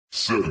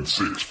7,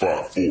 6,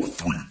 5, 4,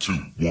 3, 2,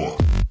 1.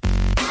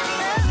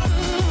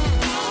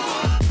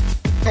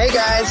 Hey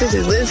guys, this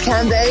is Liz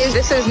Candace.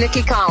 This is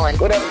Nikki Collins.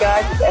 What up,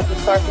 guys? It's Esther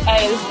Carson.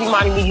 Hey, this is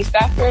Imani Media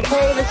Stafford.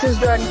 Hey, this is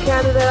Jordan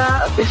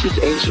Canada. This is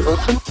Asia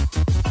Wilson.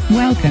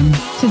 Welcome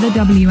to the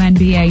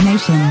WNBA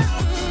Nation.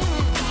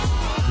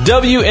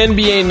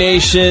 WNBA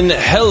Nation,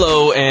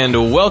 hello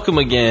and welcome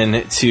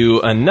again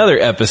to another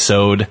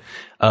episode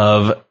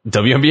of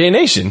WNBA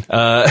Nation.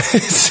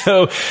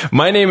 So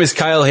my name is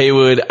Kyle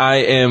Haywood. I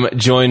am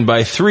joined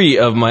by three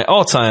of my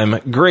all-time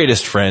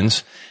greatest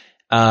friends.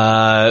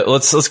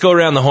 Let's go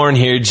around the horn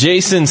here.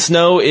 Jason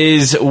Snow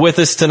is with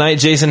us tonight.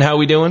 Jason, how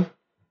we doing?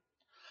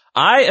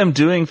 I am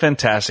doing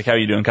fantastic. How are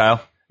you doing,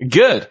 Kyle?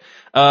 Good.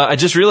 I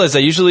just realized I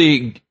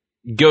usually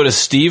go to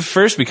Steve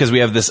first because we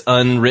have this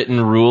unwritten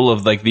rule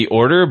of like the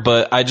order,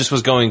 but I just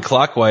was going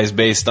clockwise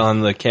based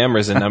on the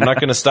cameras, and I'm not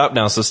going to stop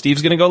now. So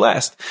Steve's going to go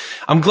last.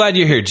 I'm glad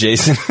you're here,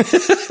 Jason.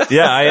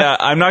 Yeah,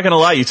 I'm not going to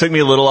lie. You took me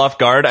a little off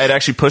guard. I'd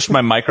actually pushed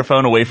my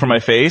microphone away from my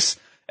face,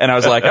 and I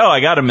was like, "Oh, I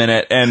got a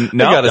minute," and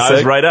no, I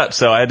was right up,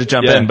 so I had to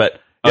jump in.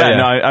 But no,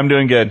 I'm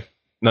doing good.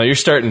 No, you're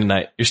starting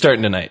tonight.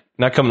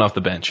 Not coming off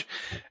the bench.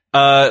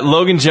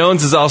 Logan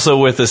Jones is also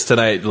with us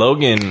tonight.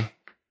 Logan,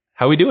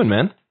 how we doing,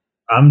 man?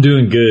 I'm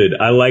doing good.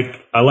 I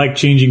like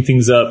changing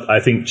things up. I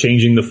think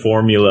changing the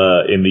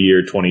formula in the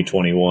year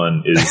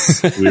 2021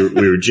 is we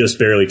were just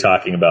barely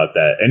talking about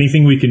that.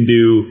 Anything we can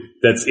do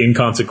that's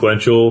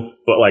inconsequential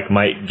but like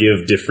might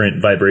give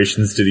different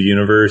vibrations to the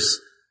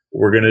universe,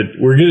 we're gonna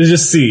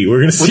just see.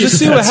 We'll just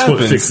see what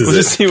happens. We'll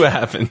just see what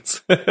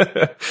happens.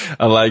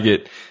 I like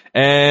it.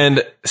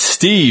 And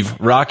Steve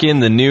rocking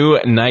the new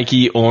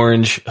Nike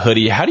orange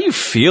hoodie. How do you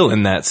feel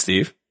in that,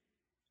 Steve?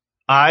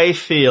 I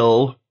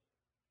feel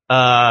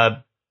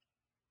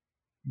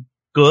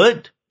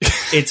good.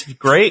 It's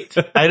great.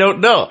 I don't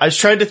know. I was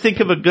trying to think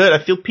of a good. I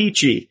feel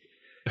peachy.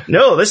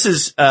 No, this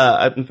is.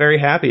 I'm very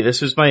happy.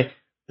 This was my.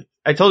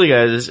 I told you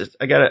guys.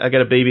 I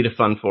got a baby to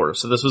fund for.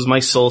 So this was my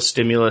sole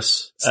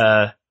stimulus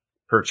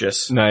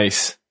purchase.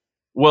 Nice.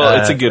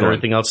 Well, it's a good one.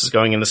 Everything else is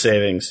going into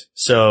savings.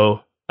 So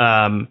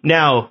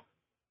now,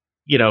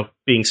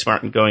 being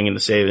smart and going into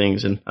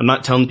savings. And I'm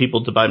not telling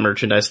people to buy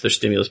merchandise for their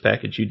stimulus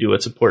package. You do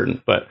what's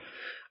important, but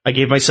I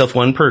gave myself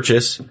one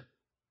purchase,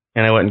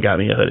 and I went and got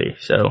me a hoodie.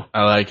 So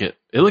I like it.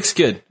 It looks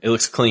good. It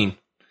looks clean.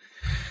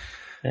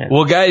 Yeah.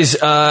 Well, guys,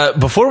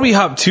 before we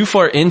hop too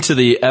far into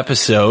the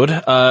episode,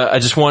 I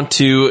just want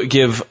to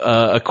give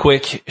a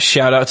quick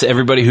shout out to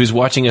everybody who's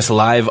watching us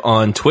live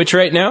on Twitch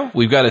right now.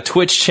 We've got a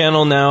Twitch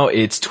channel now.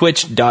 It's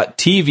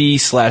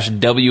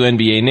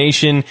twitch.tv/WNBA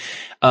Nation.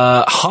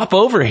 Hop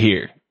over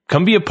here.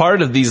 Come be a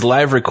part of these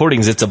live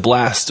recordings. It's a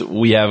blast.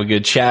 We have a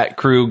good chat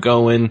crew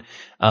going.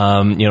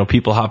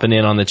 People hopping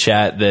in on the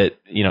chat that,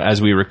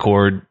 as we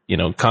record,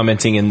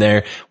 commenting in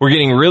there. We're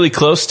getting really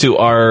close to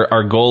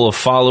our goal of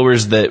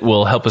followers that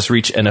will help us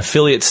reach an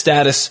affiliate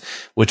status,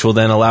 which will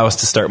then allow us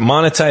to start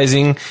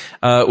monetizing,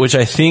 which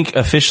I think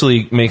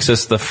officially makes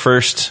us the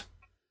first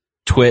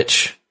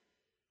Twitch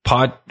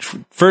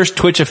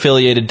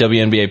affiliated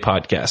WNBA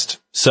podcast.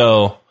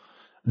 So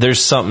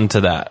there's something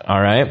to that.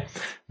 All right.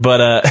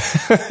 But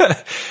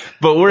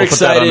we're excited. Put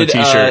that on the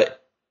t-shirt.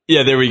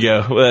 Yeah, there we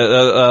go.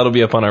 That'll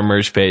be up on our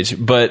merch page.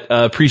 But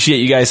appreciate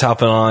you guys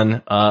hopping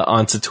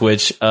onto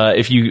Twitch.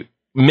 If you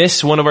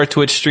miss one of our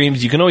Twitch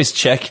streams, you can always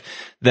check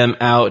them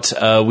out.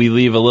 We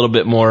leave a little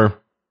bit more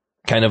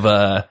kind of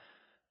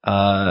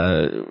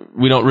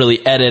we don't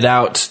really edit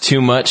out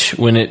too much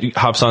when it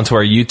hops onto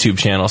our YouTube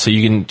channel. So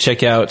you can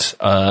check out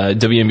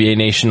WNBA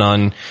Nation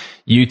on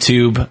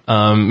YouTube.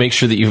 Make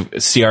sure that you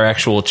see our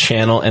actual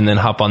channel and then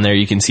hop on there.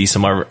 You can see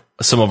some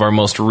of our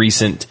most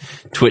recent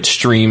Twitch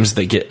streams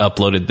that get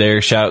uploaded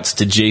there. Shouts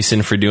to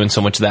Jason for doing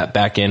so much of that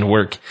back end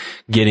work,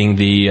 getting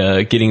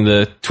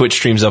the Twitch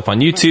streams up on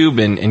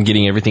YouTube and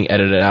getting everything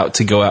edited out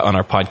to go out on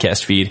our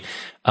podcast feed.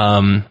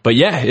 But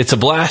yeah, it's a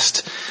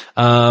blast.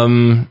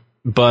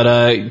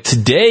 But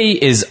today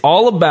is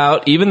all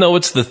about, even though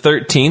it's the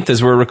 13th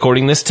as we're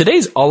recording this,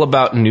 today's all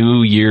about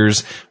New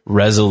Year's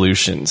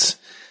resolutions.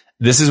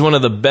 This is one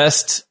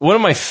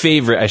of my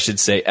favorite, I should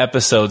say,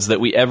 episodes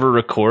that we ever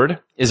record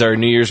is our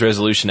New Year's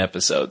resolution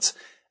episodes.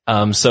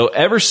 So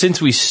ever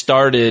since we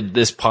started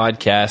this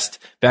podcast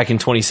back in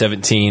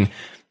 2017,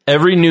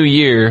 every new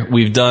year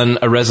we've done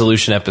a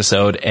resolution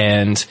episode,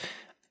 and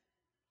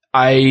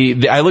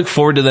I look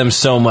forward to them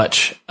so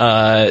much.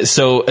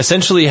 So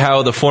essentially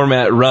how the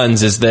format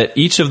runs is that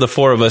each of the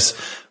four of us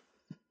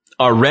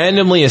are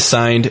randomly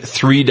assigned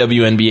 3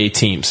 WNBA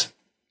teams.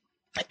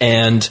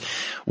 And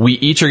we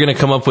each are going to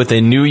come up with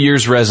a New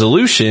Year's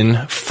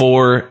resolution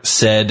for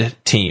said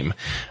team.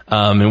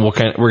 And we're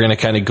going to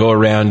kind of go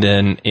around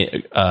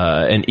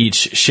and each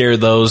share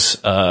those,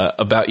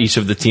 about each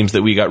of the teams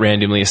that we got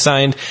randomly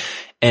assigned.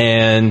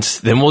 And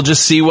then we'll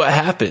just see what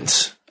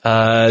happens,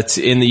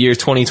 in the year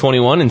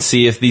 2021 and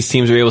see if these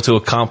teams are able to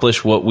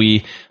accomplish what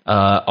we,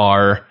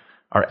 are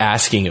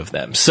asking of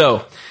them.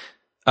 So,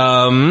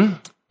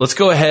 let's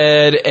go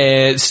ahead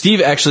and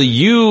Steve, actually,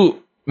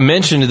 you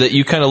mentioned that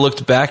you kind of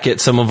looked back at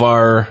some of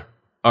our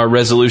our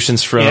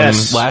resolutions from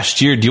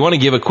last year. Do you want to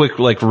give a quick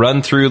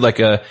run through,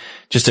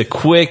 just a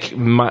quick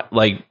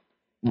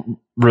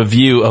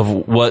review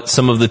of what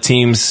some of the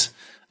teams,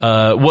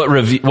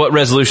 what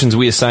resolutions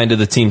we assigned to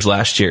the teams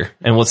last year,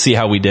 and we'll see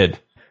how we did.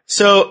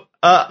 So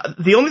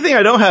the only thing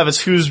I don't have is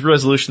whose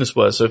resolution this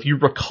was. So if you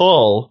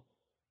recall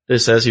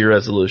this as your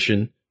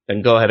resolution,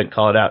 then go ahead and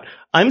call it out.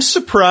 I'm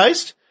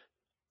surprised.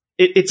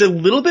 It's a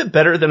little bit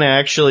better than I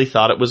actually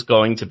thought it was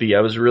going to be.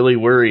 I was really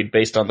worried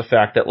based on the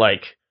fact that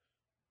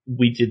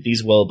we did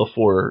these well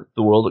before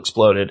the world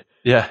exploded.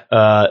 Yeah.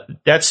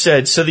 That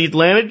said, so the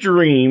Atlanta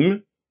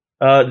Dream,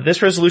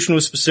 this resolution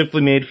was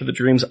specifically made for the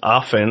Dream's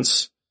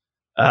offense.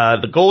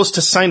 The goal is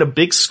to sign a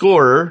big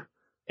scorer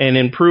and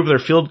improve their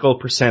field goal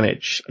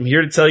percentage. I'm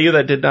here to tell you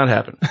that did not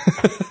happen.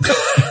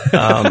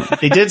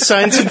 They did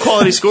sign some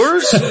quality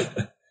scorers,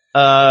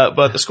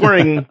 but the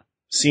scoring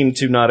seemed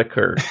to not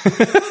occur.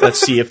 Let's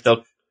see if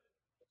they'll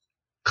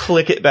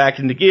click it back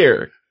into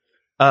gear.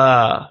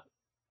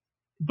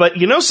 But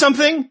you know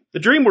something? The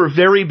Dream were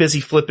very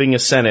busy flipping a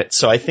Senate,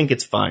 so I think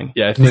it's fine.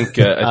 Yeah, I think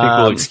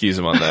we'll excuse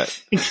them on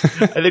that. I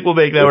think we'll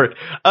make that work.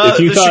 If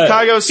you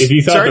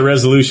thought the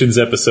resolutions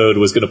episode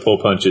was going to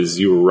pull punches,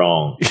 you were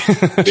wrong.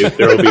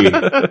 There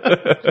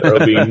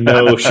will be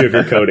no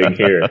sugarcoating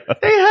here.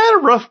 They had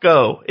a rough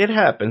go. It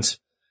happens.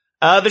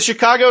 The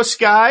Chicago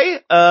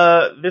Sky,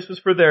 this was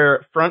for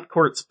their front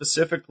court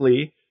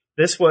specifically.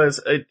 This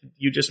was,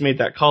 you just made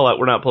that call out.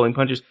 We're not pulling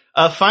punches.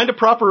 Find a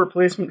proper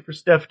replacement for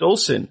Steph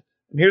Dolson.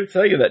 I'm here to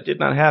tell you that did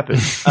not happen.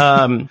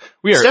 Steph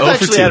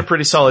actually had a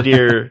pretty solid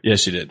year. Yes,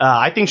 she did.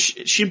 I think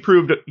she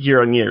improved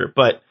year on year,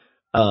 but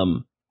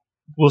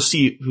we'll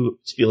see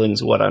whose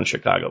feelings what on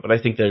Chicago. But I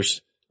think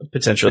there's a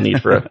potential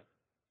need for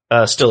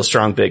still a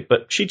strong big,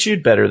 but she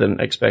chewed better than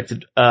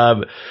expected.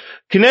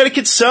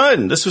 Connecticut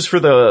Sun, this was for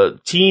the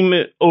team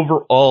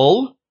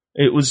overall.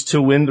 It was to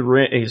win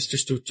it's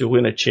just to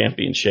win a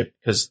championship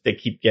because they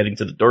keep getting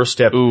to the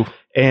doorstep. Ooh.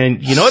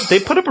 And you know what? They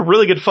put up a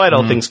really good fight,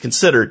 all things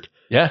considered.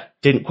 Yeah.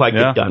 Didn't quite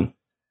get done.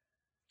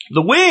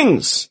 The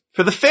Wings,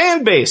 for the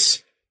fan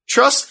base,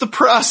 trust the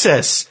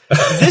process.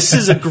 This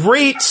is a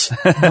great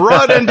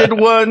broad-ended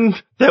one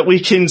that we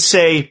can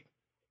say,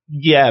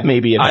 yeah,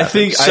 maybe it I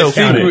think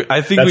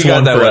we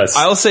got that right.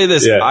 I'll say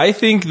this. Yeah. I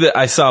think that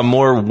I saw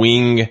more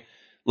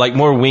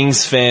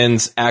Wings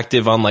fans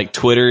active on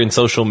Twitter and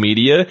social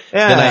media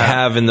than I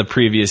have in the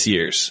previous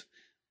years,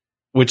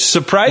 which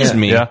surprised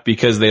me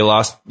because they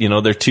lost,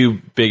 their two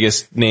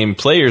biggest name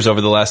players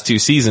over the last two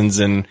seasons.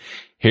 And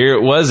here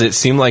it was, it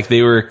seemed like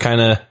they were kind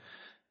of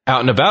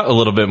out and about a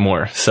little bit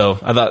more. So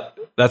I thought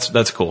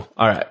that's cool.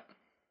 All right.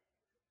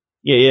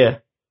 Yeah,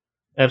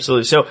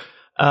 absolutely. So,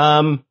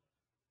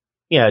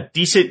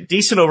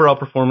 decent overall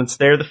performance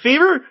there. The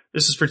Fever,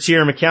 this is for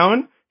Teaira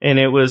McCowan. And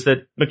it was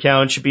that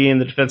McCowan should be in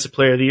the Defensive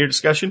Player of the Year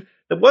discussion.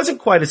 That wasn't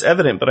quite as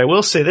evident, but I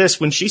will say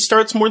this. When she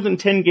starts more than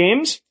 10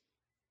 games,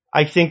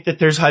 I think that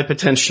there's high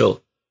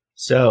potential.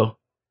 So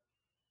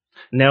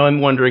now I'm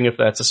wondering if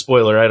that's a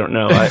spoiler. I don't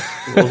know.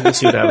 We'll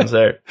see what happens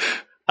there.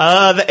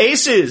 The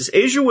Aces,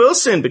 Asia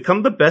Wilson,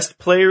 become the best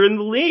player in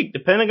the league.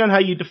 Depending on how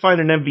you define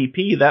an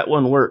MVP, that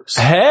one works.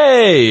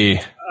 Hey!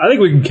 I think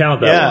we can count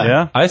that one.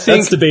 Yeah. I think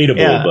that's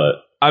debatable,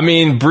 but. I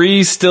mean,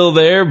 Bree's still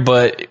there,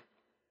 but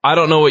I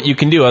don't know what you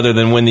can do other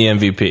than win the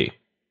MVP.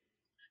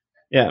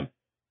 Yeah,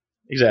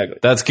 exactly.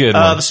 That's good.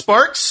 The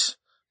Sparks,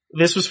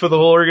 this was for the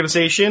whole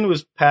organization,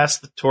 was pass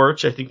the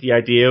torch. I think the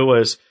idea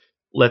was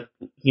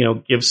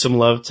give some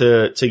love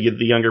to the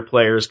younger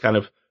players, kind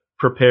of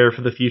prepare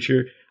for the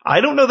future.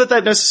 I don't know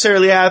that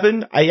necessarily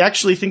happened. I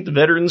actually think the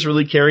veterans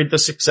really carried the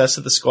success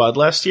of the squad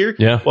last year.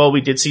 Yeah. While we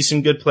did see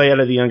some good play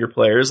out of the younger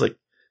players, like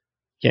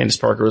Candace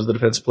Parker was the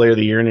Defensive Player of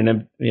the Year and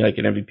an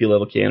MVP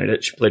level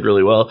candidate. She played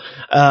really well.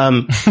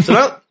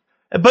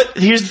 But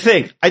here's the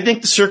thing. I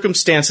think the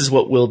circumstance is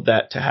what willed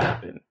that to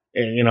happen.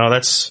 And,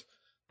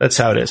 that's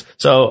how it is.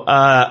 So,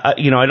 I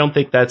don't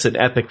think that's an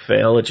epic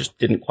fail. It just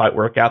didn't quite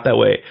work out that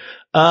way.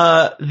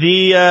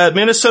 The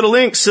Minnesota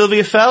Lynx,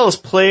 Sylvia Fowles,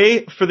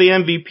 play for the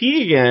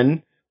MVP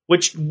again,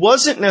 which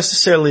wasn't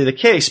necessarily the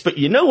case. But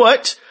you know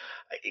what?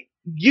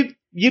 You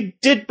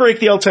did break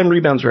the all-time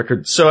rebounds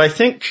record. So I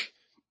think,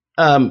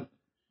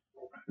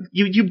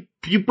 you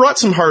brought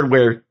some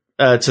hardware,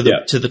 to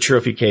the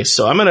trophy case.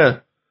 So I'm going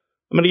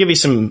to give you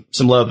some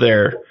love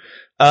there.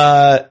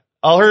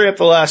 I'll hurry up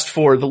the last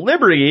four. The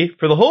Liberty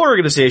for the whole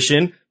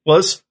organization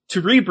was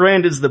to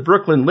rebrand as the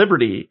Brooklyn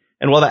Liberty.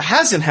 And while that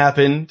hasn't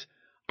happened,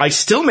 I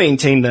still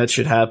maintain that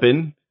should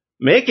happen.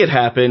 Make it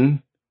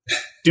happen.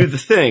 Do the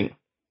thing.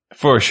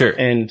 For sure.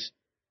 And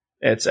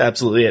that's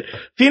absolutely it.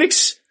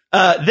 Phoenix,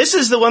 this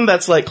is the one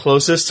that's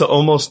closest to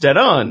almost dead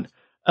on.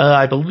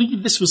 I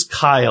believe this was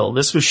Kyle.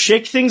 This was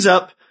shake things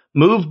up,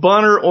 move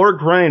Bonner or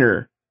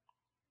Griner.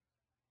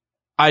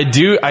 I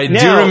do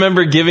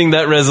remember giving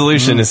that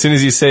resolution as soon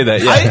as you say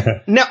that.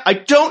 Yeah. I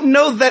don't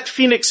know that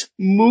Phoenix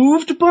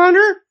moved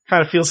Bonner.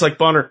 Kind of feels like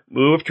Bonner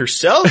moved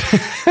herself.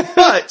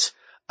 But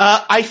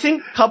I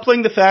think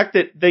coupling the fact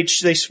that they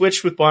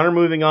switched with Bonner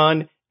moving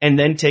on and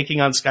then taking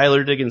on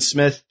Skylar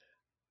Diggins-Smith,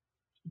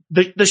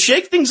 the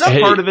shake things up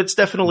part of it's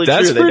definitely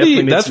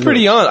true. That's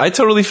pretty on. I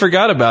totally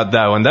forgot about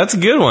that one. That's a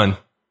good one.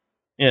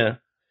 Yeah.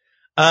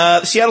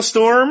 The Seattle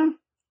Storm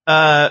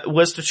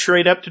was to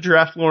trade up to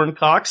draft Lauren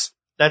Cox.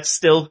 That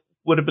still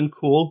would have been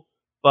cool,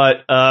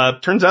 but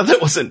turns out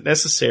that wasn't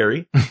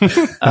necessary.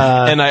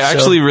 And I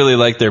actually really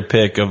like their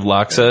pick of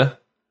Loxa.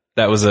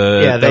 That was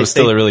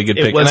still a really good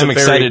pick, and I'm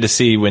excited to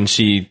see when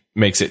she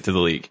makes it to the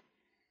league.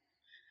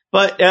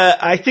 But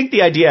I think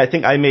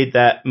I made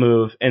that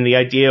move, and the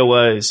idea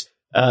was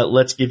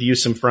let's give you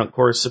some front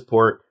court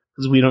support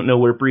because we don't know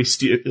where Bree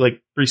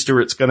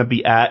Stewart's going to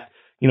be at,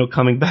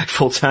 coming back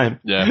full time.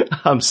 Yeah,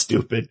 I'm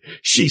stupid.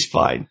 She's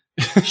fine.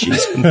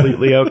 She's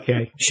completely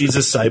okay. She's a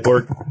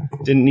cyborg.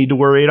 Didn't need to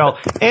worry at all.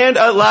 And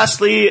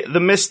lastly, the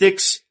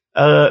Mystics.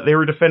 They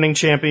were defending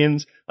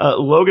champions.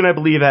 Logan, I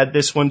believe, had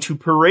this one to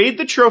parade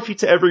the trophy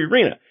to every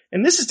arena.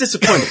 And this is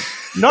disappointing.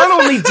 Not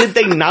only did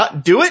they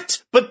not do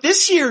it, but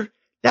this year,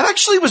 that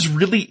actually was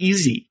really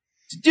easy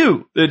to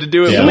do. They had to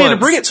do it once. They had to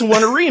bring it to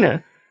one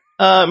arena.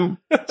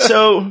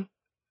 So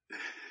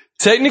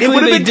technically, it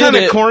would have been kind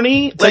of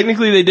corny.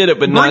 Technically, they did it,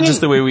 but not just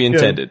the way we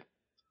intended. Yeah.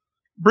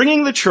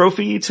 Bringing the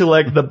trophy to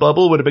the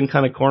bubble would have been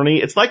kind of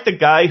corny. It's like the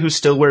guy who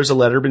still wears his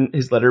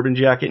Letterman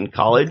jacket in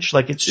college.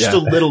 It's just a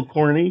little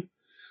corny.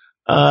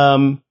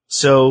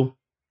 So,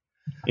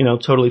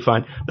 totally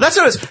fine. But that's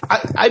what it is.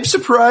 I'm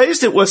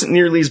surprised it wasn't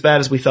nearly as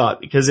bad as we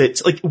thought, because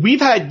it's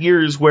we've had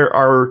years where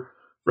our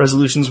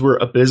resolutions were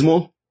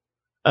abysmal.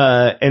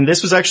 And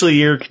this was actually a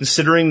year,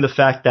 considering the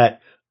fact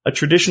that a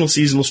traditional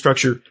seasonal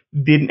structure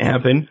didn't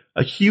happen.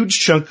 A huge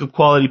chunk of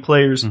quality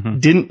players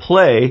didn't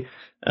play.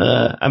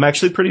 I'm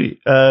actually pretty,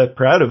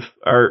 proud of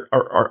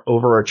our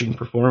overarching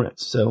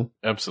performance. So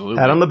absolutely,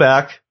 pat on the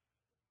back.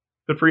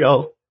 Good for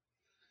y'all.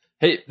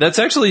 Hey, that's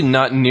actually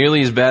not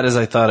nearly as bad as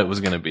I thought it was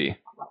going to be.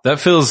 That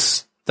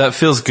feels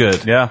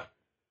good. Yeah.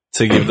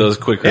 To give those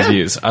quick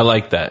reviews. I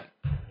like that.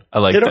 I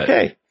like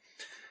that.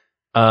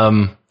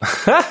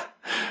 Okay.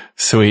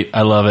 Sweet.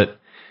 I love it.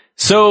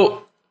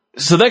 So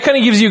that kind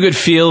of gives you a good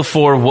feel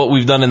for what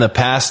we've done in the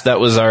past.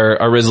 That was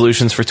our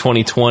resolutions for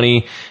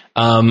 2020.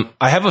 I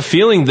have a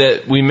feeling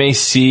that we may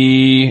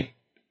see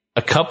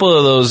a couple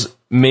of those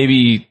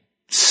maybe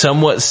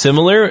somewhat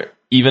similar,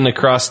 even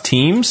across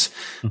teams.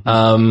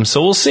 So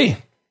we'll see.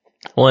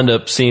 We'll end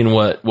up seeing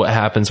what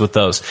happens with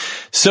those.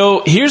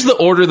 So here's the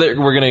order that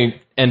we're going to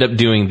end up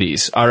doing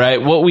these. All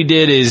right. What we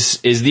did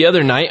is the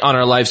other night on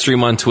our live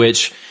stream on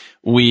Twitch,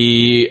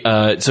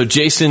 so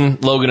Jason,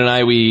 Logan, and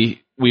I, we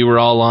were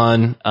all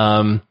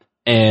on,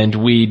 and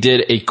we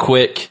did a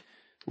quick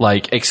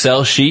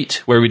Excel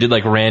sheet where we did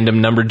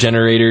random number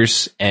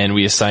generators, and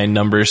we assigned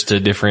numbers to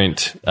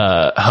different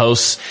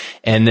hosts,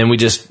 and then we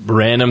just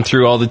ran them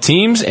through all the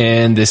teams,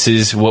 and this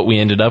is what we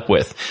ended up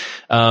with.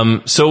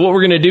 So what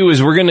we're going to do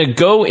is we're going to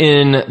go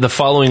in the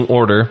following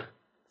order.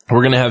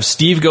 We're going to have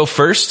Steve go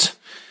first,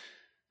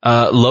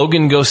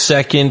 Logan go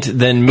second,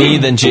 then me,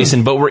 then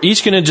Jason, but we're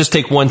each going to just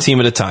take one team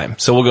at a time.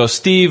 So we'll go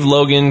Steve,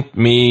 Logan,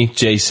 me,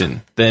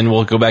 Jason. Then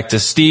we'll go back to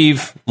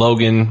Steve,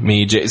 Logan,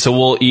 me, Jason. So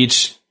we'll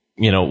each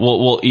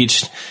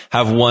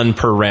have one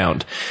per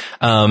round.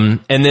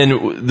 And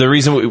then the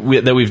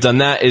reason that we've done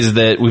that is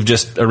that we've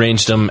just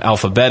arranged them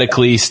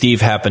alphabetically. Steve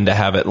happened to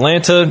have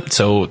Atlanta,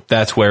 so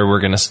that's where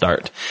we're going to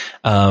start.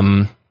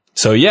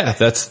 So yeah,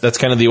 that's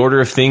kind of the order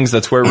of things.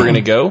 That's where we're going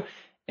to go.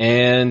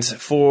 And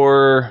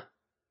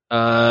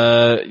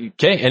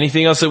okay,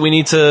 anything else that we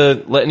need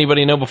to let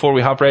anybody know before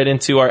we hop right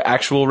into our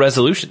actual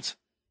resolutions?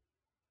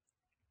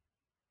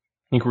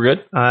 Think we're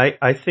good?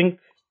 I think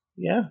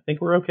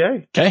we're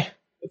okay. Okay.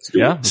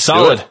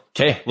 Solid.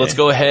 Okay, let's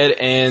go ahead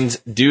and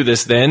do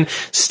this then.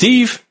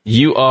 Steve,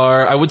 you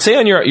are, I would say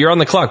you're on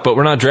the clock, but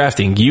we're not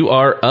drafting. You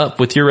are up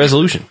with your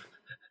resolution.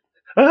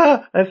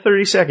 I have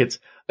 30 seconds.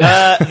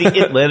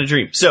 The Atlanta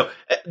Dream. So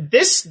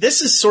this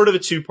is sort of a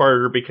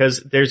two-parter,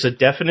 because there's a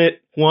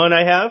definite one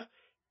I have,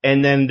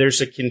 and then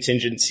there's a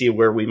contingency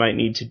where we might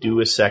need to do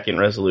a second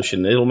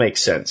resolution. It'll make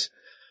sense.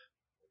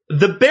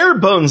 The bare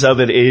bones of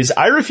it is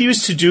I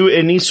refuse to do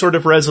any sort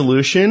of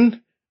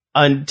resolution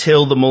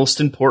until the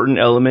most important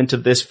element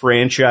of this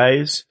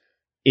franchise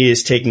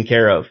is taken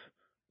care of,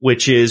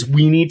 which is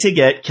we need to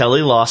get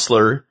Kelly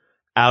Loeffler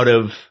out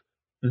of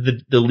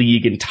the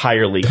league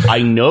entirely.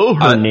 I know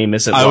her name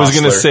isn't Loeffler. I was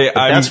going to say,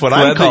 that's what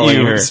I'm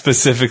calling her.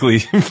 Specifically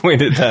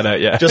pointed that out,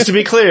 yeah. Just to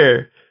be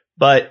clear,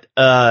 but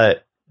I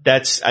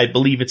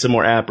believe it's a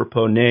more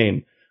apropos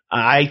name.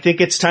 I think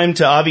it's time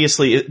to,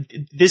 obviously,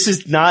 this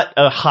is not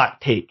a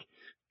hot take.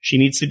 She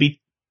needs to be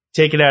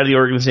taken out of the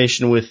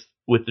organization with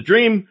the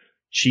Dream.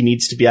 She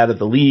needs to be out of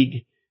the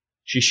league.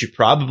 She should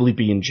probably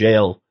be in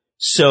jail.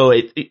 So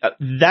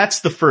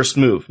that's the first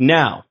move.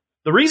 Now,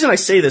 the reason I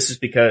say this is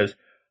because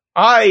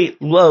I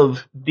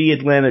love the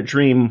Atlanta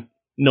Dream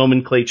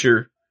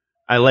nomenclature.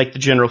 I like the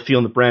general feel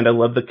and the brand. I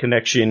love the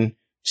connection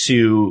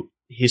to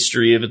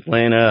history of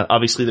Atlanta.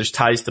 Obviously, there's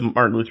ties to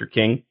Martin Luther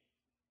King.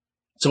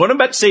 So what I'm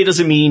about to say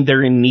doesn't mean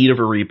they're in need of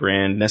a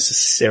rebrand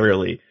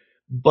necessarily,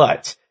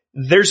 but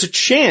there's a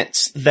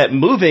chance that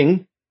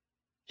moving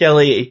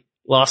Kelly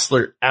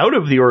Loeffler out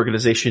of the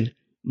organization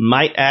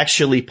might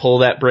actually pull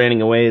that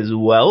branding away as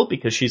well,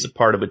 because she's a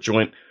part of a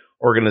joint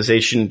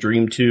organization,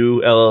 Dream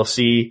 2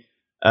 LLC.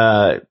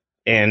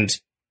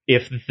 And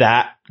if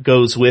that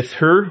goes with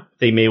her,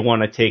 they may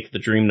want to take the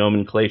Dream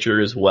nomenclature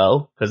as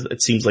well, because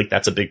it seems like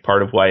that's a big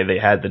part of why they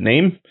had the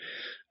name,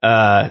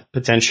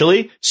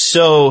 potentially.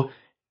 So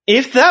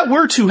if that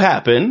were to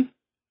happen,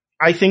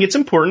 I think it's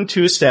important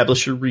to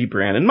establish a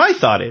rebrand. And my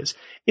thought is,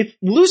 if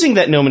losing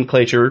that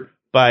nomenclature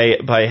by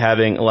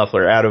having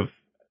Loeffler out of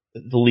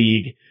the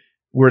league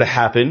were to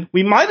happen,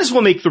 we might as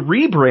well make the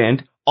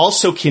rebrand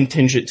also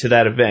contingent to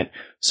that event.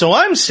 So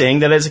I'm saying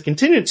that as a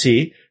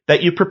contingency,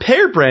 that you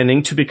prepare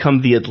branding to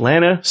become the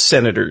Atlanta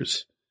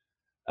Senators.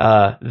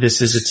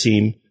 This is a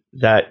team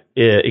that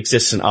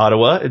exists in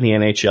Ottawa in the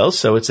NHL,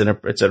 so it's an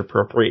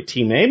appropriate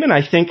team name. And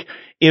I think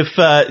if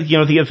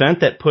the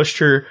event that pushed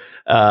her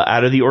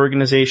out of the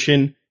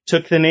organization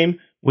took the name,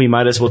 we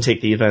might as well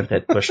take the event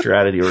that pushed her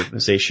out of the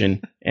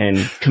organization and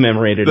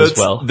commemorate it as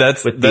well.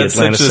 That's such a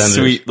Senators.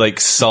 sweet, like,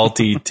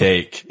 salty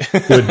take.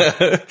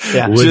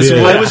 Yeah,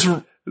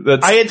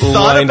 I had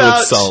thought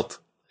about salt.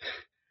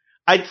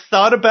 I'd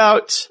thought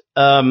about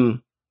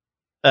doing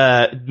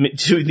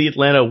the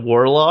Atlanta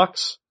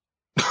Warlocks,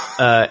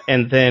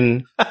 and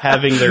then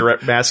having their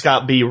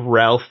mascot be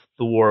Ralph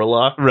the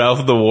Warlock.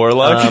 Ralph the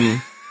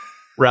Warlock?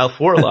 Ralph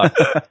Warlock.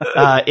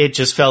 It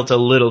just felt a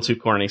little too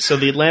corny. So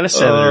the Atlanta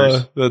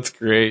Senators. That's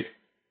great.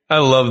 I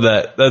love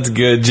that. That's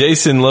good.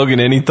 Jason, Logan,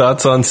 any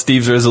thoughts on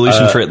Steve's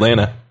resolution for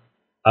Atlanta?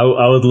 I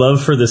would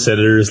love for the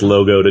Senators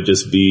logo to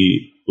just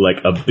be like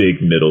a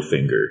big middle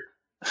finger.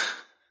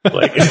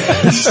 Like,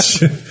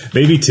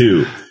 maybe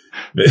two.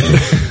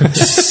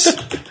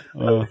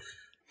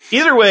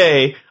 Either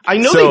way, I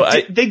know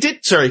they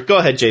did. Sorry, go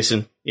ahead,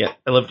 Jason. Yeah,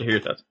 I'd love to hear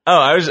your thoughts. Oh,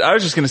 I was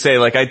just going to say,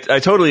 like, I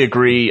totally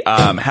agree.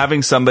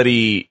 Having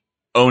somebody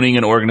owning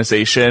an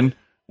organization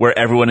where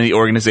everyone in the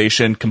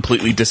organization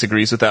completely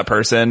disagrees with that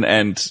person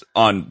and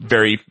on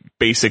very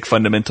basic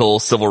fundamental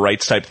civil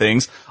rights type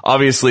things.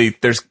 Obviously,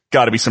 there's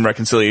got to be some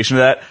reconciliation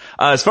to that.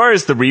 As far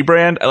as the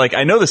rebrand, like,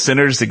 I know the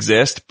Senators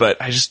exist,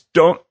 but I just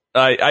don't.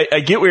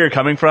 I get where you're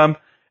coming from.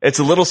 It's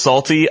a little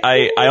salty.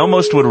 I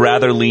almost would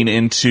rather lean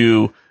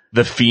into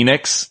the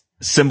Phoenix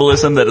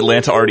symbolism that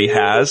Atlanta already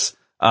has.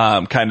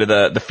 Kind of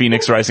the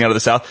Phoenix rising out of the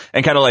South,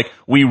 and kind of like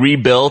we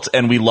rebuilt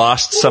and we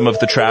lost some of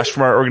the trash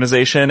from our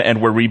organization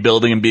and we're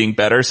rebuilding and being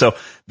better. So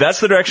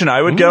that's the direction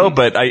I would go,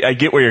 but I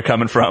get where you're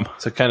coming from.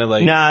 So kind of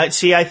like, nah,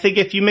 see, I think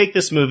if you make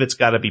this move, it's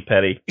gotta be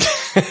petty.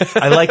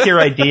 I like your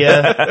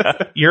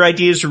idea. Your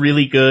idea is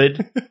really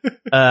good.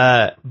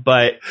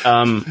 But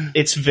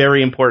it's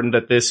very important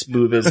that this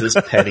move is as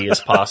petty as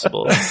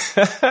possible.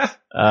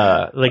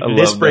 Like,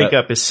 this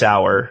breakup is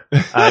sour.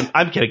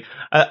 I'm kidding.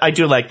 I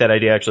do like that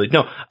idea, actually.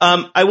 No,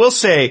 I will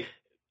say,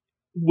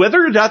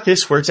 whether or not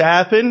this were to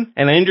happen,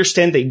 and I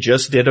understand they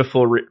just did a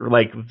full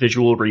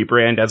visual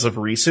rebrand as of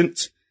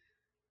recent,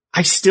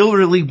 I still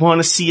really want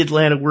to see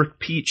Atlanta work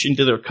peach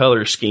into their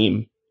color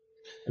scheme.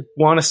 I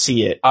want to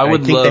see it. I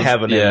would think love, they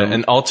have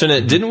an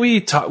alternate. Didn't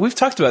we talk? We've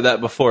talked about that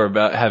before,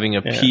 about having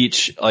a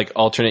peach, like,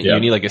 alternate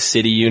uni, like a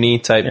city uni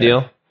type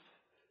deal.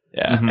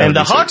 Yeah. Mm-hmm. And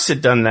the Hawks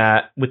had done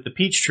that with the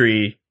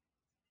Peachtree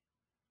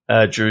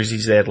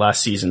jerseys they had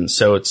last season,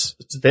 so it's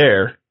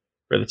there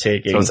for the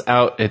taking. So it's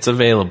out. It's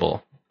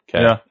available.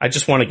 Okay. Yeah. I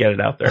just want to get it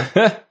out there.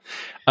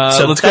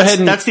 So let's go ahead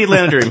and that's the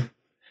Atlanta Dream.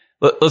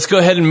 Let's go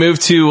ahead and move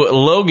to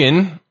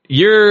Logan.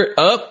 You're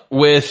up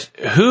with,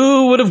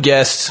 who would have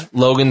guessed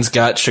Logan's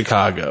got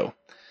Chicago?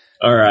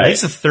 All right.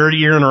 It's the third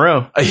year in a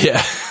row. Yeah.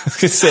 I was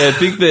gonna say, I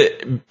think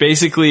that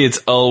basically it's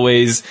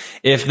always,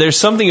 if there's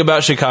something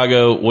about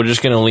Chicago, we're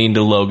just going to lean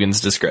to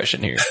Logan's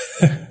discretion here.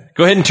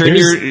 Go ahead and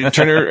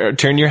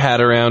turn your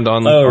hat around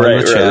on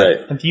the chat.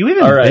 Right. Have you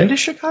even been to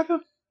Chicago?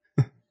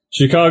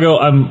 Chicago,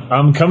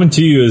 I'm coming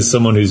to you as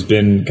someone who's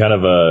been kind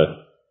of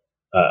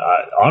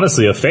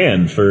honestly a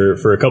fan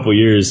for a couple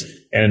years,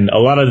 and a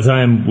lot of the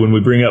time when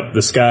we bring up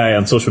the Sky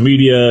on social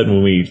media and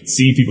when we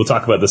see people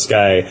talk about the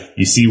Sky,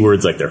 you see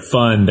words like they're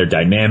fun, they're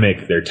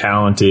dynamic, they're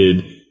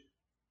talented,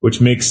 which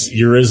makes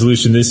your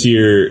resolution this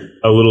year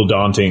a little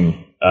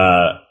daunting.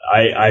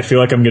 I feel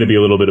like I'm going to be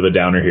a little bit of a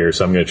downer here,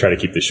 so I'm going to try to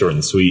keep this short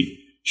and sweet.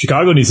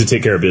 Chicago needs to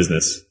take care of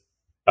business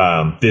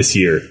this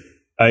year.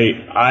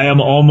 I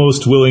am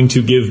almost willing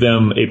to give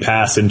them a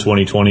pass in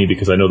 2020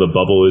 because I know the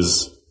bubble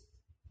is,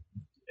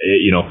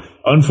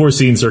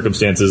 unforeseen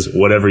circumstances,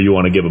 whatever you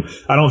want to give them.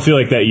 I don't feel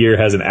like that year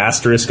has an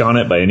asterisk on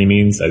it by any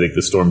means. I think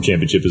the Storm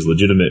Championship is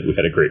legitimate. We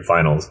had a great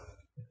finals.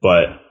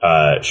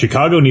 But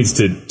Chicago needs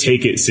to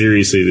take it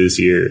seriously this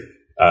year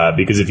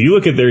because if you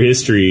look at their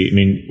history, I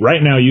mean,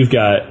 right now you've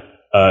got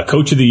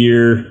Coach of the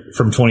Year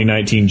from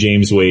 2019,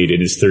 James Wade, in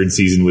his third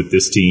season with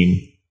this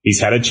team. He's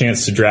had a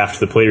chance to draft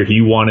the player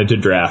he wanted to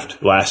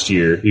draft last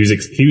year. He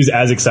was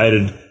as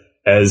excited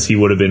as he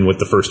would have been with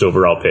the first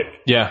overall pick.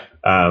 Yeah.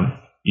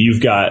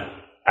 You've got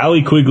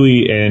Allie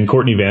Quigley and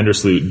Courtney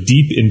Vandersloot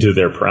deep into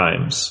their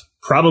primes,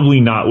 probably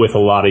not with a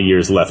lot of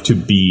years left to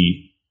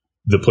be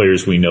the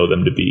players we know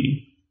them to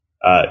be.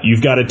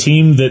 You've got a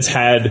team that's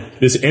had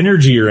this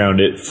energy around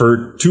it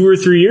for 2 or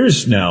 3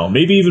 years now,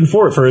 maybe even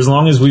for as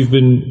long as we've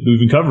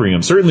been covering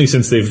them. Certainly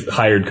since they've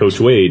hired Coach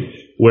Wade,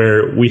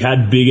 where we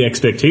had big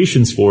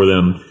expectations for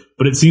them,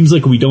 but it seems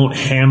like we don't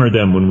hammer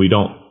them when we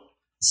don't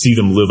see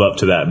them live up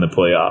to that in the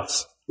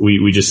playoffs.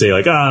 We just say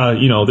like,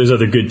 there's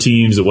other good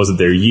teams. It wasn't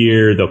their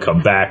year. They'll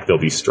come back. They'll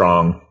be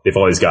strong. They've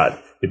always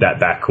got that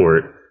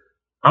backcourt.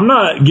 I'm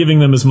not giving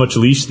them as much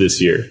leash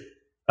this year.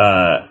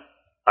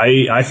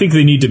 I think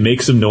they need to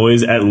make some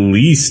noise, at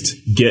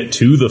least get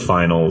to the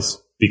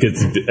finals,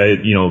 because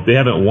they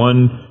haven't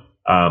won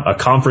a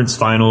conference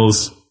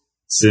finals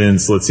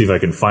since, let's see if I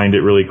can find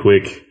it really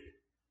quick.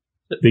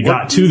 They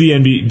got to the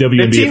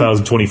WNBA finals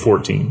in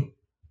 2014.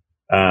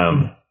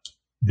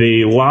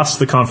 They lost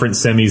the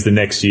conference semis the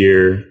next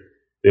year.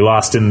 They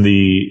lost in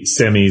the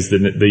semis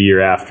the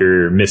year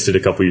after, missed it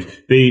a couple years.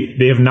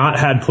 They have not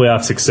had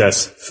playoff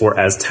success for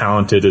as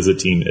talented as a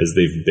team as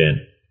they've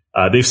been.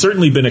 They've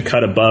certainly been a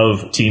cut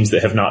above teams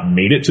that have not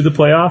made it to the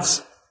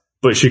playoffs,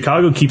 but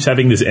Chicago keeps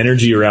having this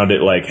energy around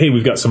it like, hey,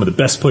 we've got some of the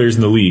best players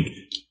in the league.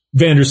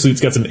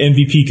 Vandersloot's got some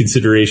MVP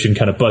consideration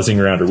kind of buzzing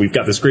around her. We've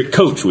got this great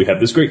coach. We have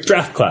this great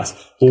draft class.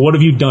 Well, what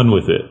have you done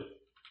with it?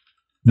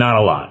 Not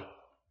a lot.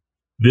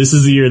 This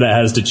is the year that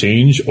has to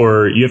change,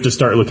 or you have to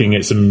start looking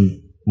at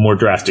some more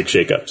drastic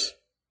shakeups.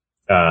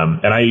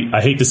 And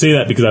I hate to say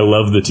that because I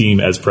love the team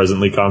as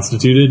presently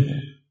constituted,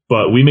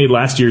 but we made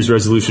last year's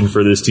resolution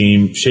for this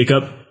team: shake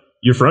up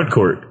your front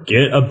court,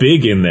 get a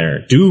big in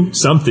there, do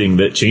something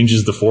that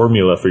changes the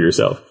formula for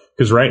yourself.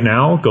 Because right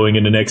now, going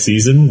into next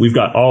season, we've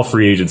got all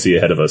free agency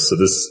ahead of us, so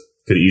this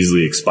could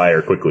easily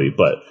expire quickly,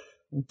 but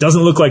it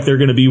doesn't look like they're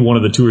going to be one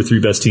of the 2 or 3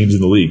 best teams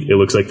in the league. It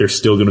looks like they're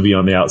still going to be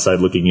on the outside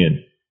looking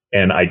in.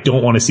 And I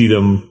don't want to see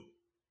them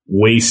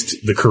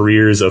waste the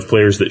careers of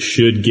players that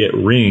should get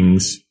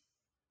rings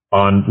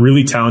on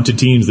really talented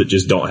teams that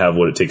just don't have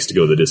what it takes to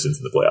go the distance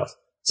in the playoffs.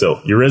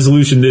 So your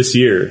resolution this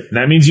year, and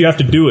that means you have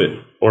to do it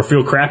or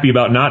feel crappy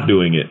about not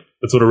doing it.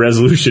 That's what a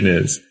resolution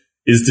is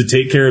to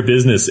take care of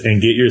business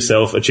and get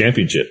yourself a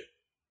championship.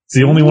 It's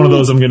the only one of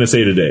those I'm going to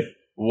say today.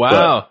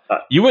 Wow.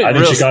 But, I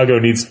think Chicago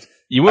needs,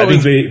 I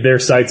think their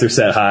sights are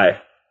set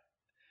high.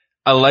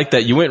 I like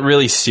that. You went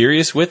really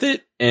serious with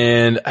it,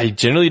 and I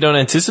generally don't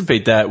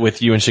anticipate that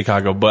with you in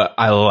Chicago, but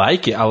I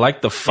like it. I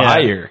like the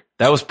fire. Yeah.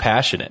 That was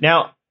passionate.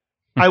 Now,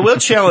 I will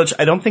challenge,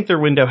 I don't think their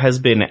window has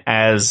been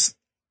as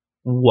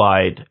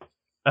wide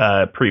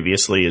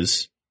previously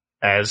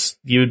as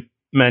you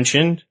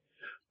mentioned,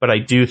 but I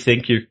do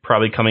think you're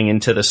probably coming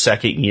into the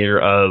second year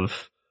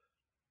of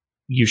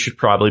you should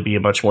probably be a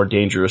much more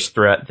dangerous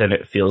threat than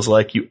it feels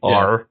like you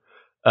are.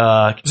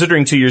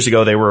 Considering 2 years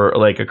ago they were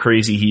like a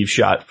crazy heave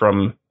shot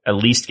from at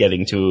least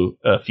getting to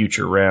a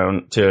future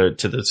round to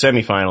the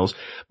semifinals.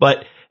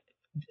 But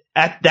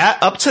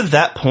up to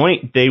that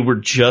point, they were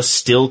just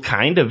still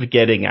kind of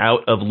getting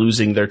out of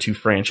losing their 2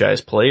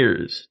 franchise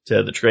players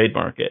to the trade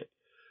market.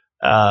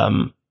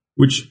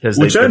 Which I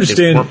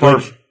understand.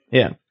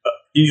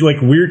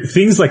 Like weird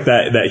things like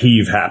that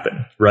heave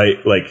happen, right?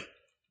 Like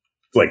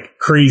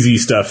crazy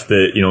stuff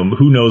that,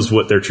 who knows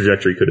what their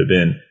trajectory could have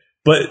been.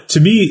 But to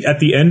me, at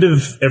the end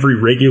of every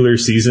regular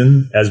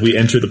season, as we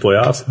enter the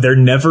playoffs, they're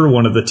never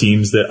one of the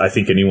teams that I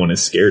think anyone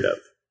is scared of.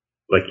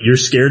 Like, you're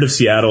scared of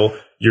Seattle.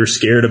 You're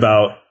scared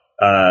about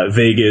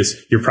Vegas.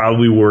 You're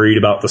probably worried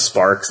about the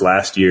Sparks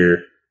last year.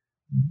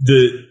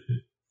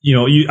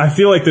 I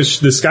feel like the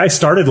Sky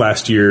started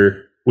last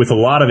year with a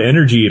lot of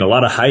energy and a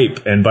lot of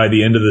hype. And by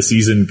the end of the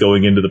season,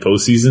 going into the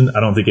postseason,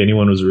 I don't think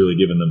anyone was really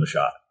giving them a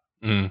shot.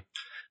 Mm.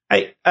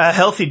 A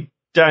healthy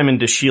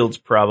Diamond to Shields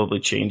probably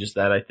changes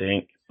that, I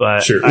think.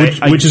 But sure,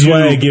 which is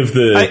why I give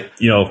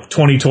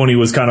 2020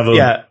 was kind of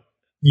a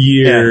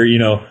year,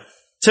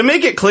 To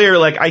make it clear,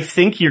 I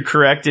think you're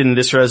correct in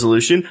this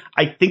resolution.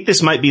 I think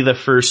this might be the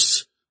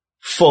first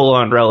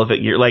full-on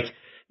relevant year.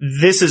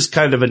 This is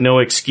kind of a no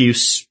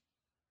excuse.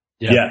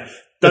 Yeah.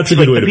 That's a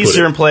good way to put it. The pieces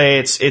are in play.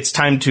 It's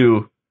time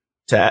to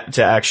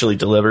actually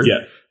deliver.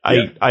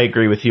 Yeah. I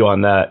agree with you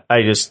on that.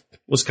 I just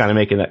was kind of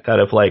making that kind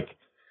of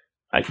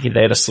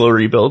they had a slow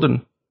rebuild,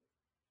 and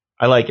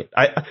I like it.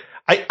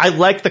 I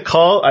like the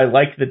call. I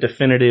like the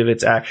definitive.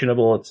 It's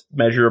actionable. It's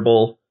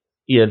measurable.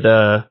 Yeah,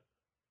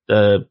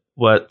 the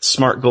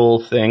SMART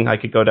goal thing. I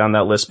could go down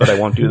that list, but I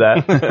won't do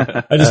that.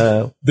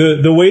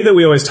 The way that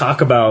we always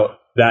talk about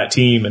that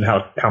team and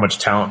how much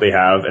talent they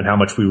have and how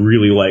much we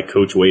really like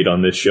Coach Wade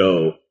on this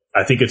show,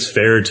 I think it's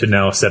fair to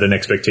now set an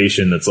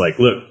expectation that's like,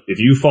 look, if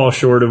you fall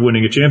short of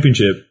winning a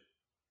championship,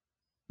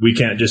 we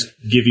can't just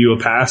give you a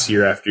pass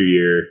year after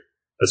year,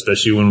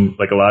 especially when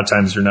a lot of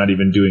times you're not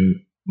even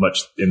doing much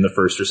in the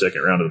first or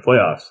second round of the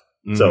playoffs.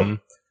 Mm-hmm. So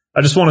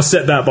I just want to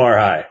set that bar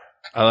high.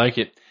 I like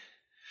it.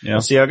 Yeah.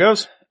 We'll see how it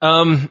goes.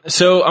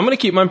 So I'm going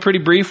to keep mine pretty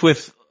brief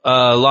with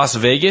Las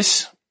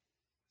Vegas.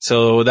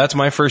 So that's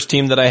my first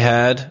team that I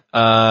had.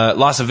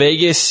 Las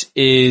Vegas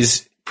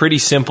is pretty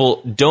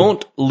simple.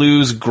 Don't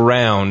lose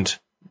ground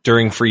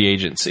during free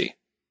agency.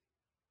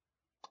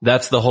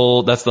 That's the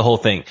whole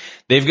thing.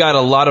 They've got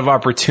a lot of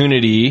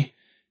opportunity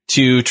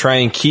to try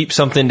and keep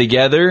something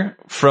together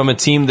from a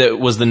team that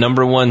was the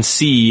number 1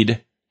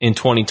 seed in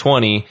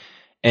 2020.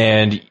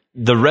 And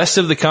the rest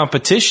of the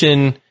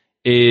competition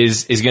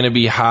is going to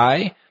be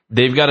high.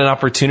 They've got an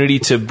opportunity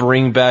to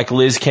bring back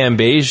Liz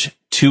Cambage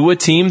to a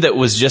team that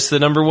was just the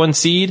number 1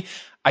 seed.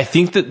 I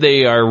think that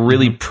they are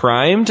really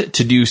primed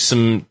to do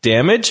some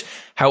damage.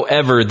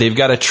 However, they've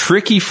got a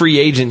tricky free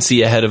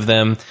agency ahead of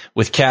them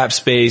with cap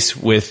space,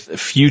 with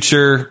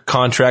future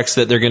contracts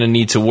that they're going to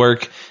need to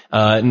work,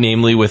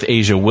 namely with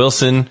Asia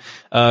Wilson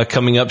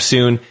coming up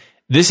soon.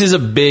 This is a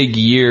big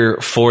year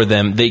for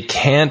them. They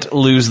can't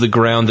lose the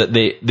ground that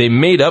they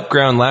made up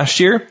ground last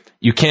year.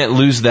 You can't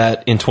lose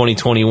that in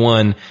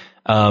 2021,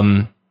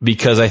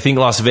 because I think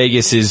Las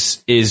Vegas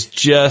is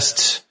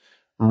just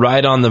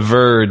right on the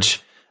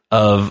verge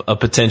of a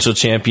potential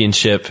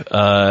championship,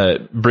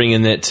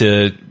 bringing it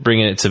to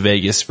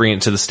Vegas, bringing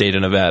it to the state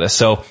of Nevada.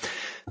 So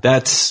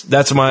that's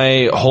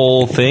my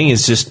whole thing,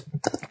 is just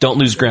don't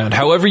lose ground.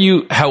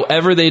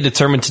 However they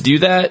determine to do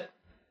that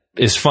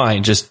is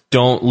fine. Just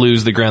don't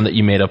lose the ground that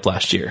you made up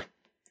last year.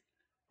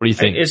 What do you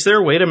think? Is there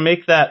a way to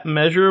make that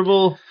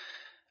measurable?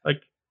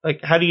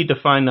 Like how do you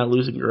define not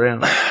losing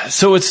ground?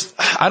 So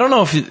I don't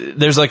know if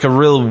there's like a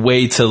real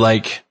way to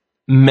like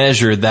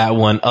measure that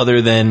one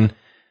other than,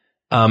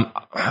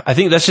 I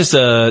think that's just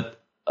a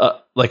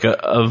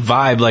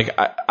vibe. Like,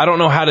 I don't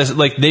know how to,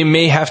 like, they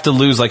may have to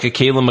lose like a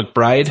Kayla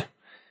McBride,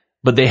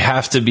 but they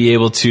have to be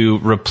able to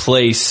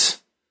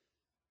replace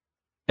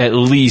at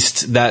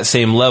least that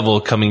same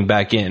level coming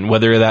back in,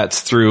 whether that's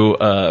through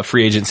a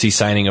free agency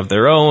signing of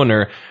their own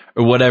or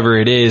whatever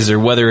it is, or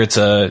whether it's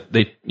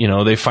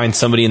they find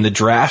somebody in the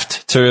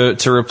draft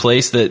to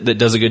replace that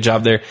does a good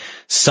job there.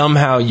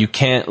 Somehow you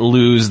can't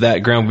lose that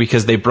ground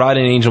because they brought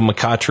in Angel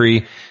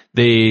McCoughtry.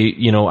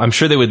 I'm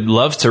sure they would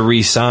love to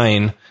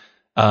re-sign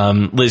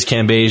Liz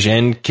Cambage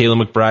and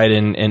Kayla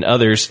McBride and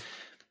others.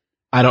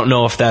 I don't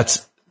know if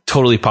that's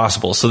totally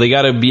possible. So they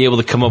got to be able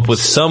to come up with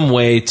some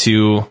way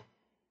to,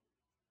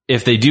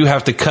 if they do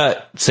have to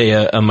cut, say,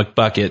 a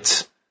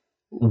McBuckets,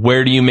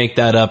 where do you make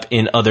that up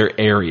in other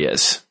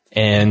areas?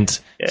 And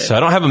so I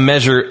don't have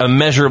a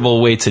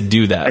measurable way to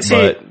do that. I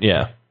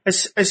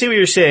see what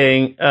you're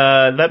saying.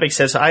 That makes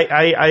sense.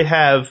 I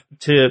have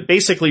to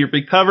basically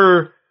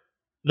recover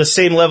the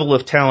same level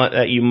of talent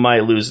that you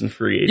might lose in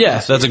free agency. Yeah,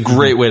 that's a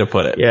great way to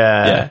put it.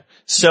 Yeah.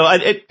 So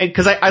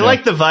because I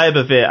like the vibe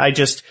of it. I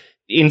just,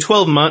 in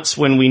 12 months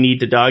when we need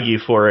to dog you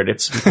for it,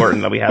 it's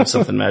important that we have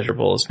something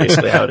measurable is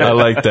basically how it is. I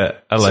like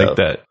that. I like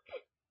that.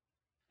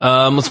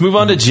 Let's move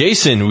on to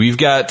Jason. We've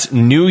got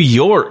New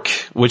York,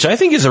 which I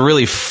think is a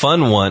really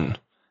fun one.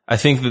 I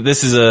think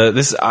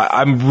that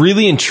I'm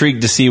really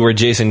intrigued to see where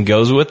Jason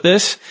goes with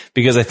this,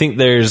 because I think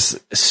there's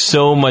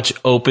so much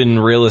open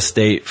real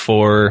estate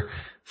for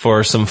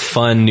some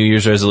fun New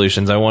Year's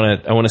resolutions. I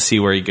want to see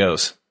where he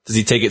goes. Does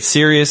he take it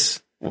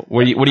serious?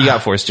 What do you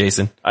got for us,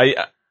 Jason?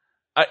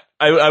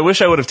 I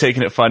wish I would have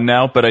taken it fun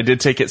now, but I did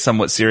take it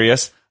somewhat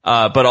serious.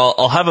 But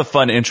I'll have a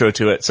fun intro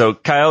to it. So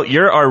Kyle,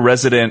 you're our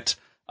resident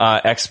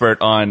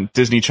expert on